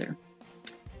go together.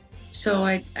 So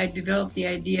I developed the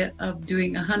idea of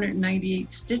doing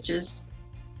 198 stitches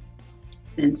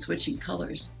and switching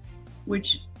colors,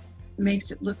 which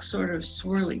makes it look sort of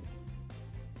swirly.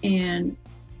 And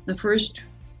the first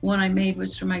one I made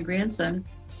was for my grandson,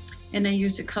 and I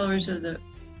used the colors of the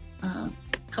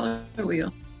color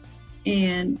wheel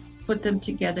and put them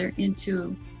together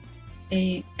into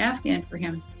a Afghan for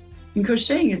him. And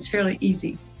crocheting is fairly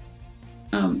easy.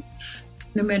 No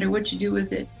matter what you do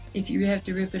with it, if you have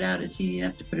to rip it out, it's easy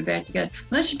enough to put it back together.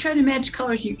 Unless you try to match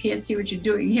colors and you can't see what you're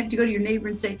doing. You have to go to your neighbor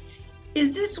and say,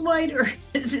 is this white or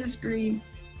is this green?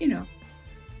 You know.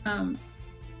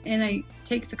 And I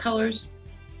take the colors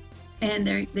and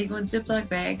they go in Ziploc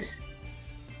bags.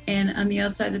 And on the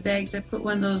outside of the bags, I put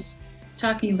one of those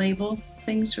talking label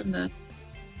things from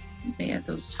they have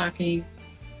those talking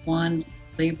wand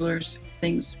labelers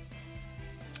things.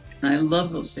 I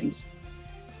love those things.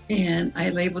 And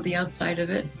I label the outside of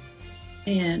it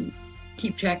and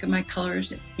keep track of my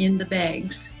colors in the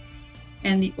bags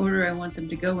and the order I want them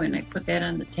to go in. I put that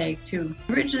on the tag too.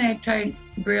 Originally I tried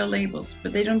Braille labels,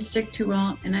 but they don't stick too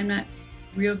well, and I'm not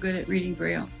real good at reading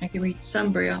Braille. I can read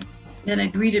some Braille, then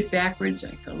I'd read it backwards.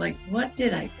 I go like, what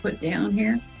did I put down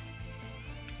here?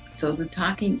 So the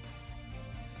talking,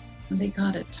 what they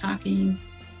call it, talking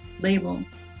label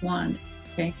wand,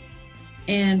 okay?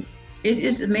 And it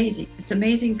is amazing. It's an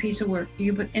amazing piece of work.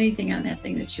 You can put anything on that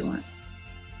thing that you want.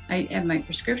 I have my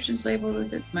prescriptions labeled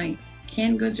with it. My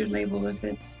canned goods are labeled with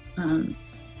it.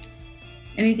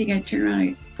 anything I turn around,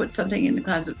 I put something in the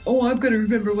closet. Oh, I'm going to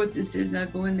remember what this is. And I'll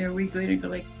go in there a week later and go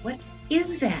like, what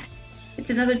is that? It's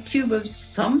another tube of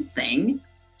something.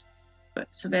 But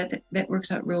so that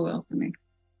works out real well for me.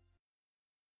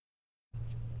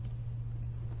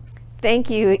 Thank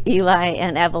you, Eli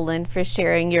and Evelyn, for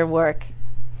sharing your work.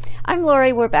 I'm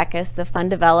Lori Werbekis, the Fund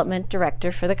Development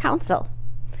Director for the Council.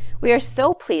 We are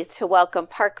so pleased to welcome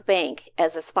Park Bank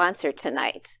as a sponsor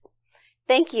tonight.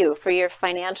 Thank you for your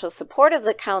financial support of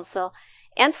the Council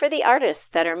and for the artists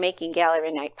that are making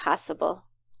Gallery Night possible.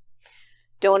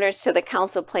 Donors to the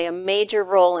Council play a major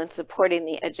role in supporting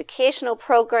the educational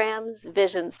programs,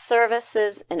 vision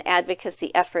services, and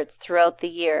advocacy efforts throughout the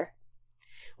year.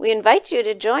 We invite you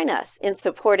to join us in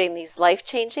supporting these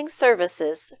life-changing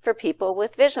services for people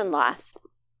with vision loss.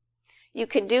 You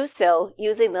can do so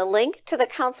using the link to the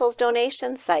Council's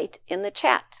donation site in the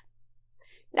chat.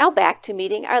 Now back to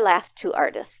meeting our last two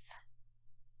artists.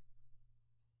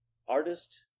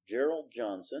 Artist Gerald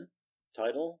Johnson,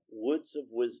 title Woods of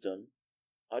Wisdom,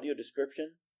 audio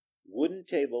description, wooden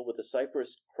table with a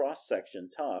cypress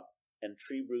cross-section top and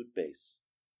tree root base.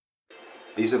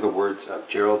 These are the words of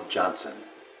Gerald Johnson.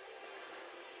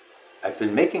 I've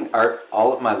been making art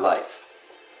all of my life.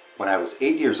 When I was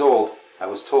 8 years old, I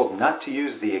was told not to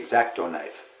use the X-Acto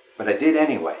knife, but I did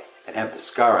anyway, and have the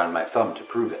scar on my thumb to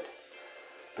prove it.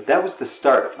 But that was the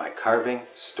start of my carving,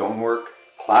 stonework,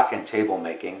 clock and table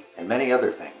making, and many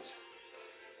other things.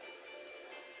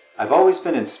 I've always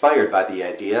been inspired by the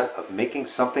idea of making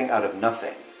something out of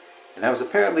nothing, and I was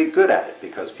apparently good at it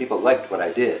because people liked what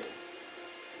I did.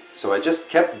 So I just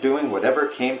kept doing whatever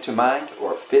came to mind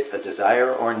or fit a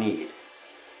desire or need.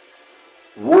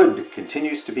 Wood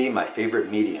continues to be my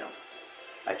favorite medium.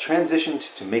 I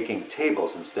transitioned to making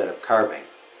tables instead of carving.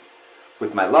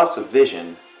 With my loss of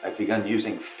vision, I've begun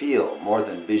using feel more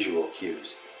than visual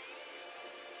cues.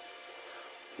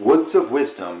 Woods of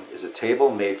Wisdom is a table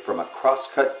made from a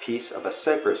cross-cut piece of a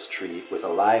cypress tree with a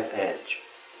live edge.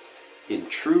 In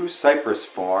true cypress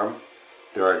form,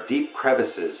 there are deep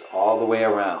crevices all the way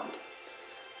around.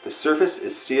 The surface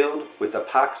is sealed with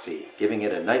epoxy, giving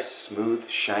it a nice, smooth,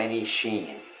 shiny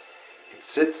sheen. It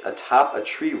sits atop a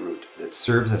tree root that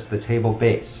serves as the table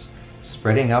base,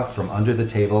 spreading out from under the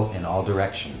table in all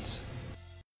directions.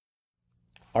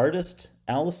 Artist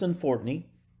Allison Fortney,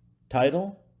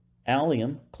 title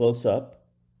Allium Close-Up,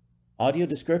 audio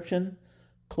description,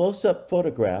 close-up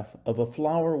photograph of a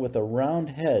flower with a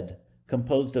round head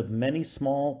composed of many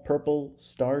small purple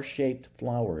star-shaped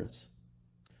flowers.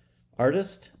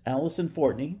 Artist Allison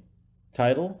Fortney,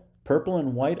 title Purple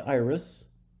and White Iris,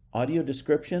 audio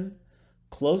description,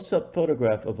 close-up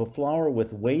photograph of a flower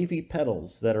with wavy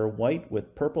petals that are white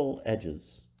with purple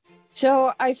edges.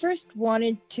 So I first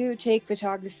wanted to take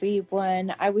photography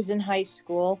when I was in high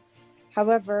school.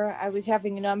 However, I was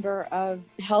having a number of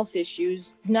health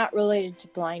issues not related to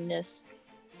blindness.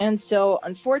 And so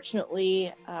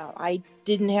unfortunately, I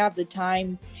didn't have the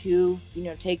time to,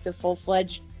 take the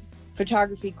full-fledged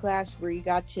photography class where you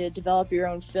got to develop your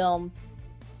own film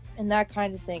and that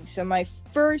kind of thing. So my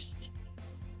first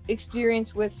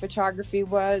experience with photography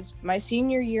was my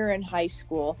senior year in high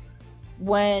school,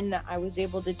 when I was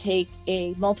able to take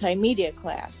a multimedia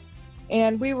class.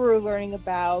 And we were learning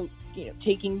about,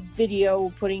 taking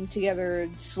video, putting together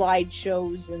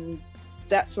slideshows and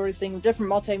that sort of thing, different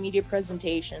multimedia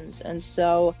presentations. And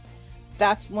so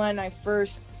that's when I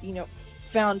first,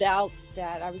 found out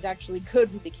that I was actually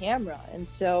good with the camera. And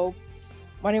so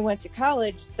when I went to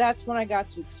college, that's when I got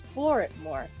to explore it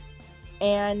more.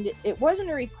 And it wasn't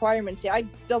a requirement. I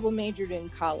double majored in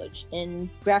college in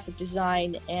graphic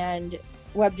design and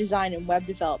web design and web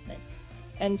development.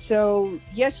 And so,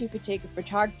 yes, you could take a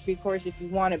photography course if you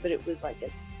wanted, but it was like a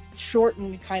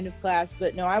shortened kind of class.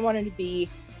 But no, I wanted to be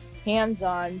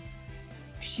hands-on,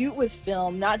 shoot with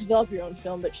film, not develop your own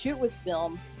film, but shoot with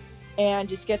film and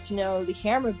just get to know the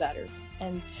camera better.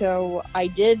 And so I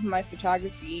did. My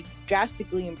photography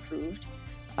drastically improved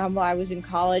while I was in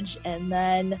college. And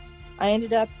then I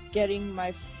ended up getting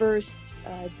my first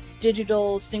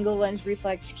digital single lens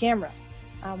reflex camera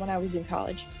when I was in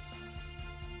college.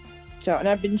 And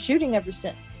I've been shooting ever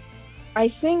since. I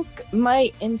think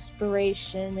my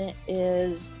inspiration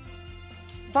is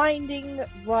finding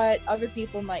what other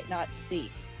people might not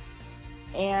see.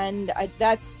 And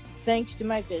that's thanks to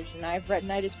my vision. I have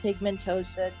retinitis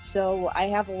pigmentosa, so I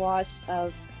have a loss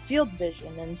of field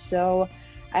vision. And so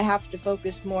I have to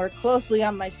focus more closely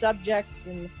on my subjects.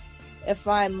 And if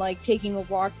I'm taking a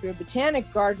walk through a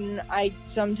botanic garden, I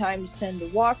sometimes tend to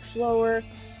walk slower.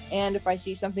 And if I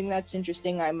see something that's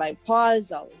interesting, I might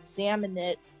pause, I'll examine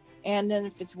it. And then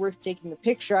if it's worth taking a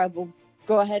picture, I will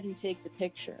go ahead and take the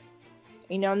picture.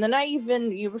 And then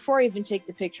before I even take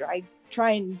the picture, I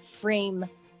try and frame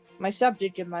my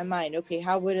subject in my mind. Okay,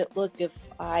 how would it look if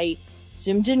I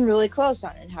zoomed in really close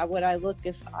on it? How would I look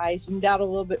if I zoomed out a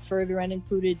little bit further and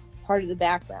included part of the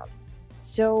background?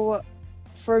 So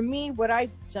for me, what I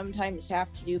sometimes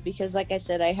have to do, because like I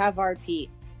said, I have RP,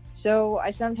 so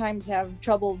I sometimes have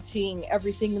trouble seeing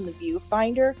everything in the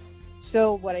viewfinder.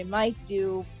 So what I might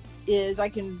do is I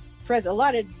can press, a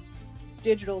lot of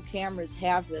digital cameras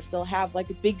have this. They'll have like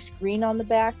a big screen on the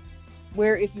back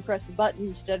where if you press the button,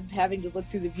 instead of having to look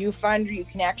through the viewfinder, you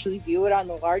can actually view it on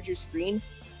the larger screen.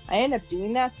 I end up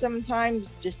doing that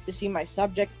sometimes just to see my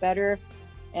subject better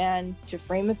and to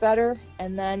frame it better.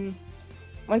 And then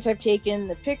once I've taken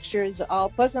the pictures, I'll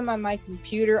put them on my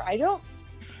computer.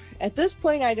 At this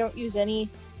point, I don't use any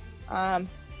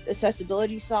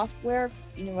accessibility software.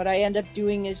 What I end up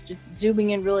doing is just zooming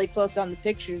in really close on the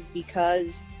pictures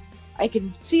because I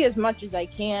can see as much as I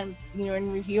can,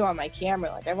 in review on my camera.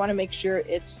 Like, I want to make sure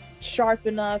it's sharp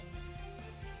enough,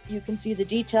 you can see the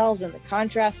details and the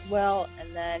contrast well,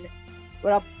 and then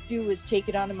what I'll do is take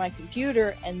it onto my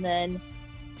computer and then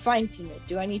fine tune it.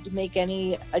 Do I need to make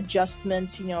any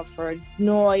adjustments, for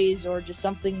noise or just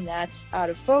something that's out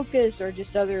of focus or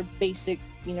just other basic,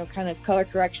 kind of color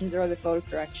corrections or other photo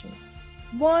corrections?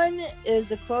 One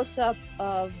is a close-up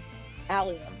of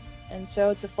allium. And so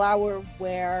it's a flower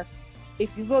where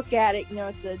if you look at it,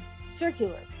 it's a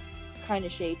circular kind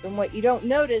of shape. And what you don't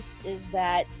notice is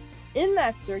that in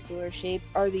that circular shape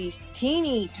are these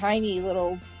teeny tiny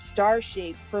little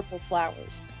star-shaped purple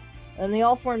flowers. And they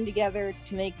all form together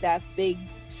to make that big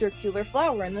circular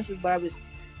flower. And this is what I was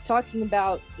talking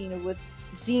about, with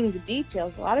seeing the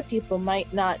details. A lot of people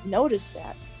might not notice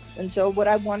that. And so what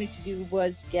I wanted to do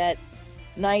was get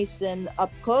nice and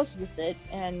up close with it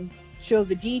and show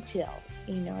the detail.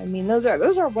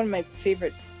 Those are one of my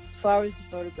favorite flowers to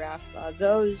photograph.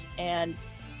 Those and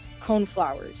cone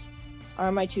flowers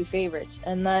are my two favorites.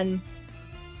 And then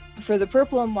for the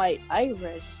purple and white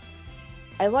iris,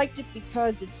 I liked it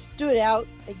because it stood out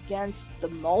against the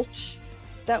mulch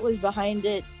that was behind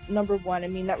it. Number one,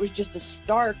 that was just a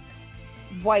stark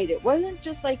white. It wasn't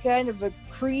just like kind of a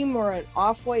cream or an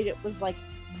off-white. It was like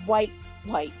white.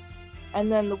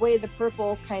 And then the way the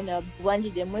purple kind of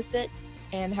blended in with it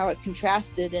and how it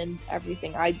contrasted and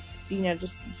everything, I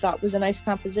just thought was a nice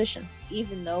composition.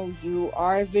 Even though you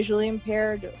are visually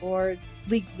impaired or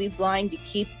legally blind, to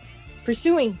keep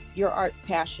pursuing your art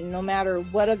passion, no matter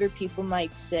what other people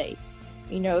might say.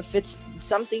 If it's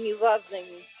something you love, then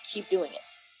keep doing it.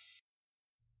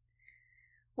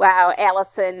 Wow,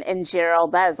 Allison and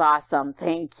Gerald, that is awesome.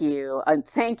 Thank you. And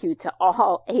thank you to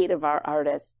all 8 of our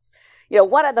artists.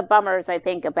 One of the bummers, I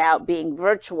think, about being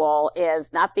virtual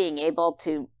is not being able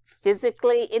to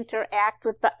physically interact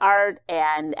with the art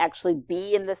and actually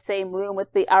be in the same room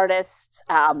with the artists.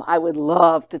 I would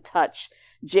love to touch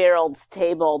Gerald's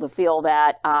table to feel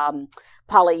that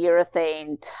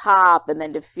polyurethane top, and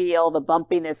then to feel the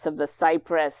bumpiness of the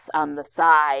cypress on the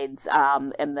sides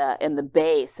and the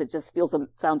base. It just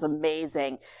sounds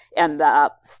amazing. And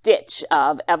the stitch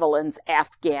of Evelyn's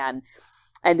Afghan.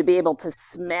 And to be able to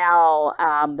smell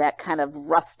that kind of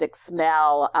rustic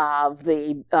smell of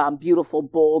the beautiful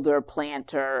boulder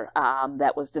planter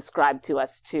that was described to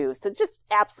us too. So just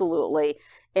absolutely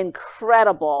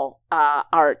incredible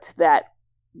art that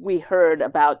we heard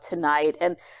about tonight,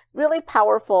 and really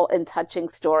powerful and touching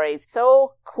stories.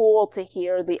 So cool to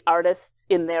hear the artists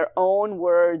in their own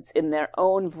words, in their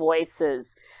own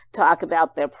voices, talk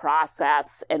about their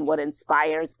process and what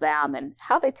inspires them and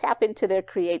how they tap into their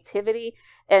creativity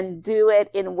and do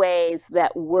it in ways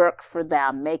that work for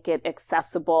them, make it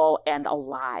accessible and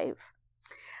alive.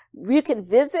 You can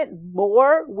visit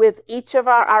more with each of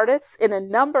our artists in a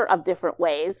number of different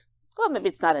ways. Well, maybe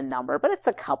it's not a number, but it's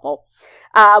a couple.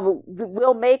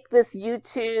 We'll make this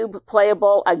YouTube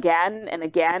playable again and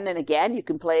again and again. You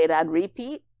can play it on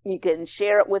repeat. You can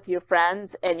share it with your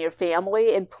friends and your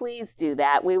family, and please do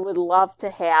that. We would love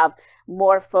to have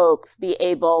more folks be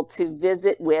able to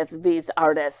visit with these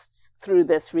artists through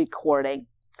this recording.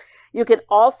 You can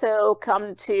also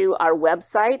come to our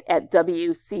website at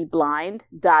wcblind.org.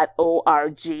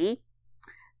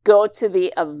 Go to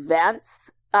the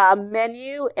events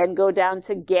menu and go down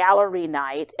to gallery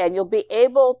night, and you'll be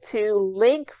able to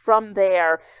link from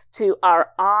there to our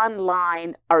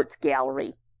online art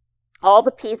gallery. All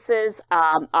the pieces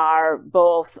are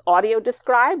both audio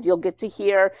described. You'll get to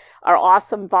hear our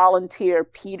awesome volunteer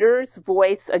Peter's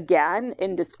voice again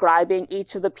in describing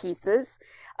each of the pieces,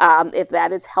 if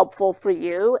that is helpful for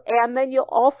you. And then you'll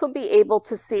also be able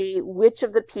to see which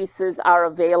of the pieces are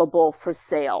available for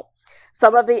sale.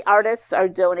 Some of the artists are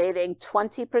donating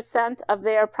 20% of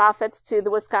their profits to the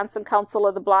Wisconsin Council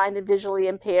of the Blind and Visually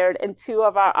Impaired, and 2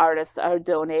 of our artists are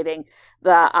donating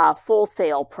the full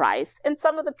sale price. And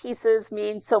some of the pieces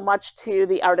mean so much to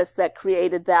the artists that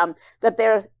created them that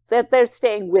they're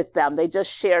staying with them. They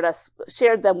just shared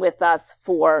them with us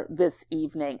for this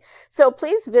evening. So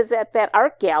please visit that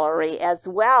art gallery as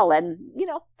well, and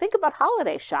think about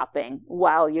holiday shopping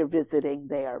while you're visiting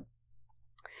there.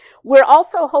 We're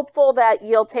also hopeful that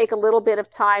you'll take a little bit of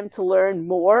time to learn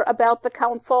more about the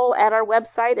council at our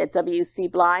website at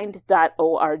wcblind.org.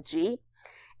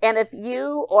 And if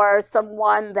you or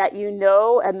someone that you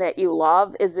know and that you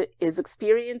love is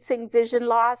experiencing vision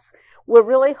loss, we're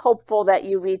really hopeful that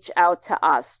you reach out to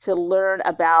us to learn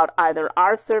about either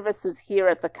our services here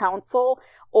at the council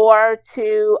or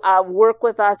to work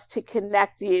with us to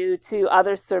connect you to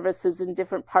other services in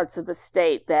different parts of the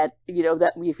state that,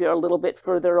 that we feel a little bit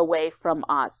further away from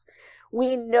us.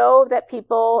 We know that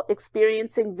people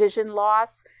experiencing vision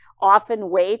loss often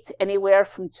wait anywhere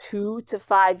from 2 to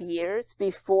 5 years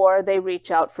before they reach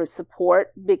out for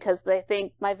support because they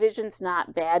think my vision's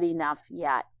not bad enough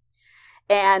yet.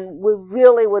 And we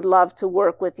really would love to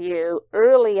work with you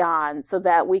early on so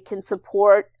that we can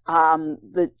support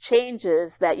the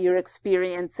changes that you're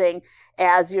experiencing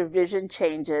as your vision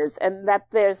changes, and that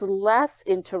there's less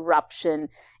interruption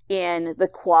in the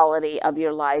quality of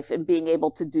your life and being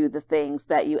able to do the things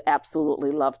that you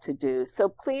absolutely love to do. So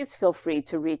please feel free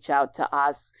to reach out to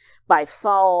us by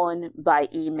phone, by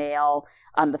email,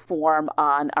 on the form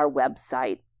on our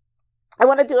website. I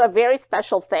want to do a very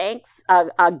special thanks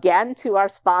again to our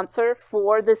sponsor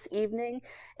for this evening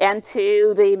and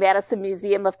to the Madison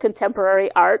Museum of Contemporary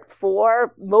Art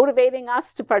for motivating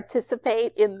us to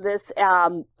participate in this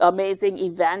amazing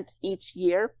event each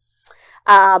year.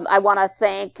 I want to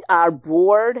thank our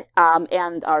board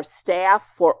and our staff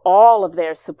for all of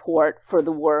their support for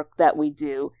the work that we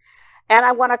do. And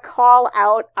I want to call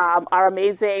out our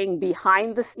amazing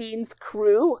behind-the-scenes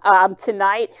crew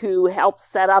tonight who helped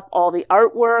set up all the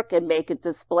artwork and make it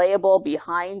displayable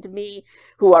behind me,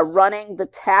 who are running the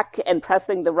tech and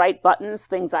pressing the right buttons,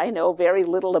 things I know very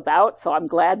little about, so I'm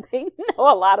glad they know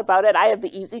a lot about it. I have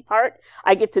the easy part.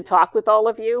 I get to talk with all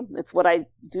of you. It's what I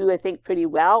do, I think, pretty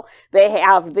well. They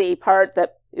have the part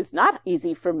that is not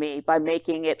easy for me by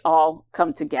making it all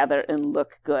come together and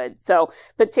look good. So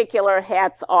particular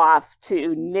hats off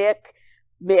to Nick,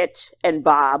 Mitch, and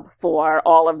Bob for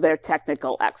all of their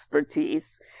technical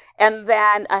expertise. And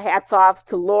then a hats off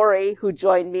to Lori, who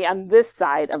joined me on this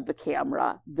side of the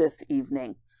camera this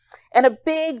evening. And a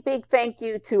big, big thank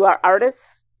you to our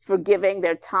artists for giving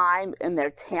their time and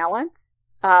their talent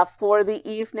for the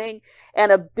evening,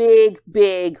 and a big,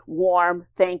 big warm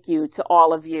thank you to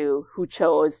all of you who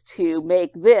chose to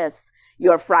make this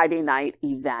your Friday night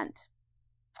event.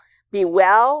 Be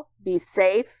well, be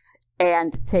safe,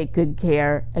 and take good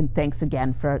care, and thanks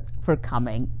again for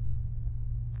coming.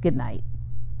 Good night.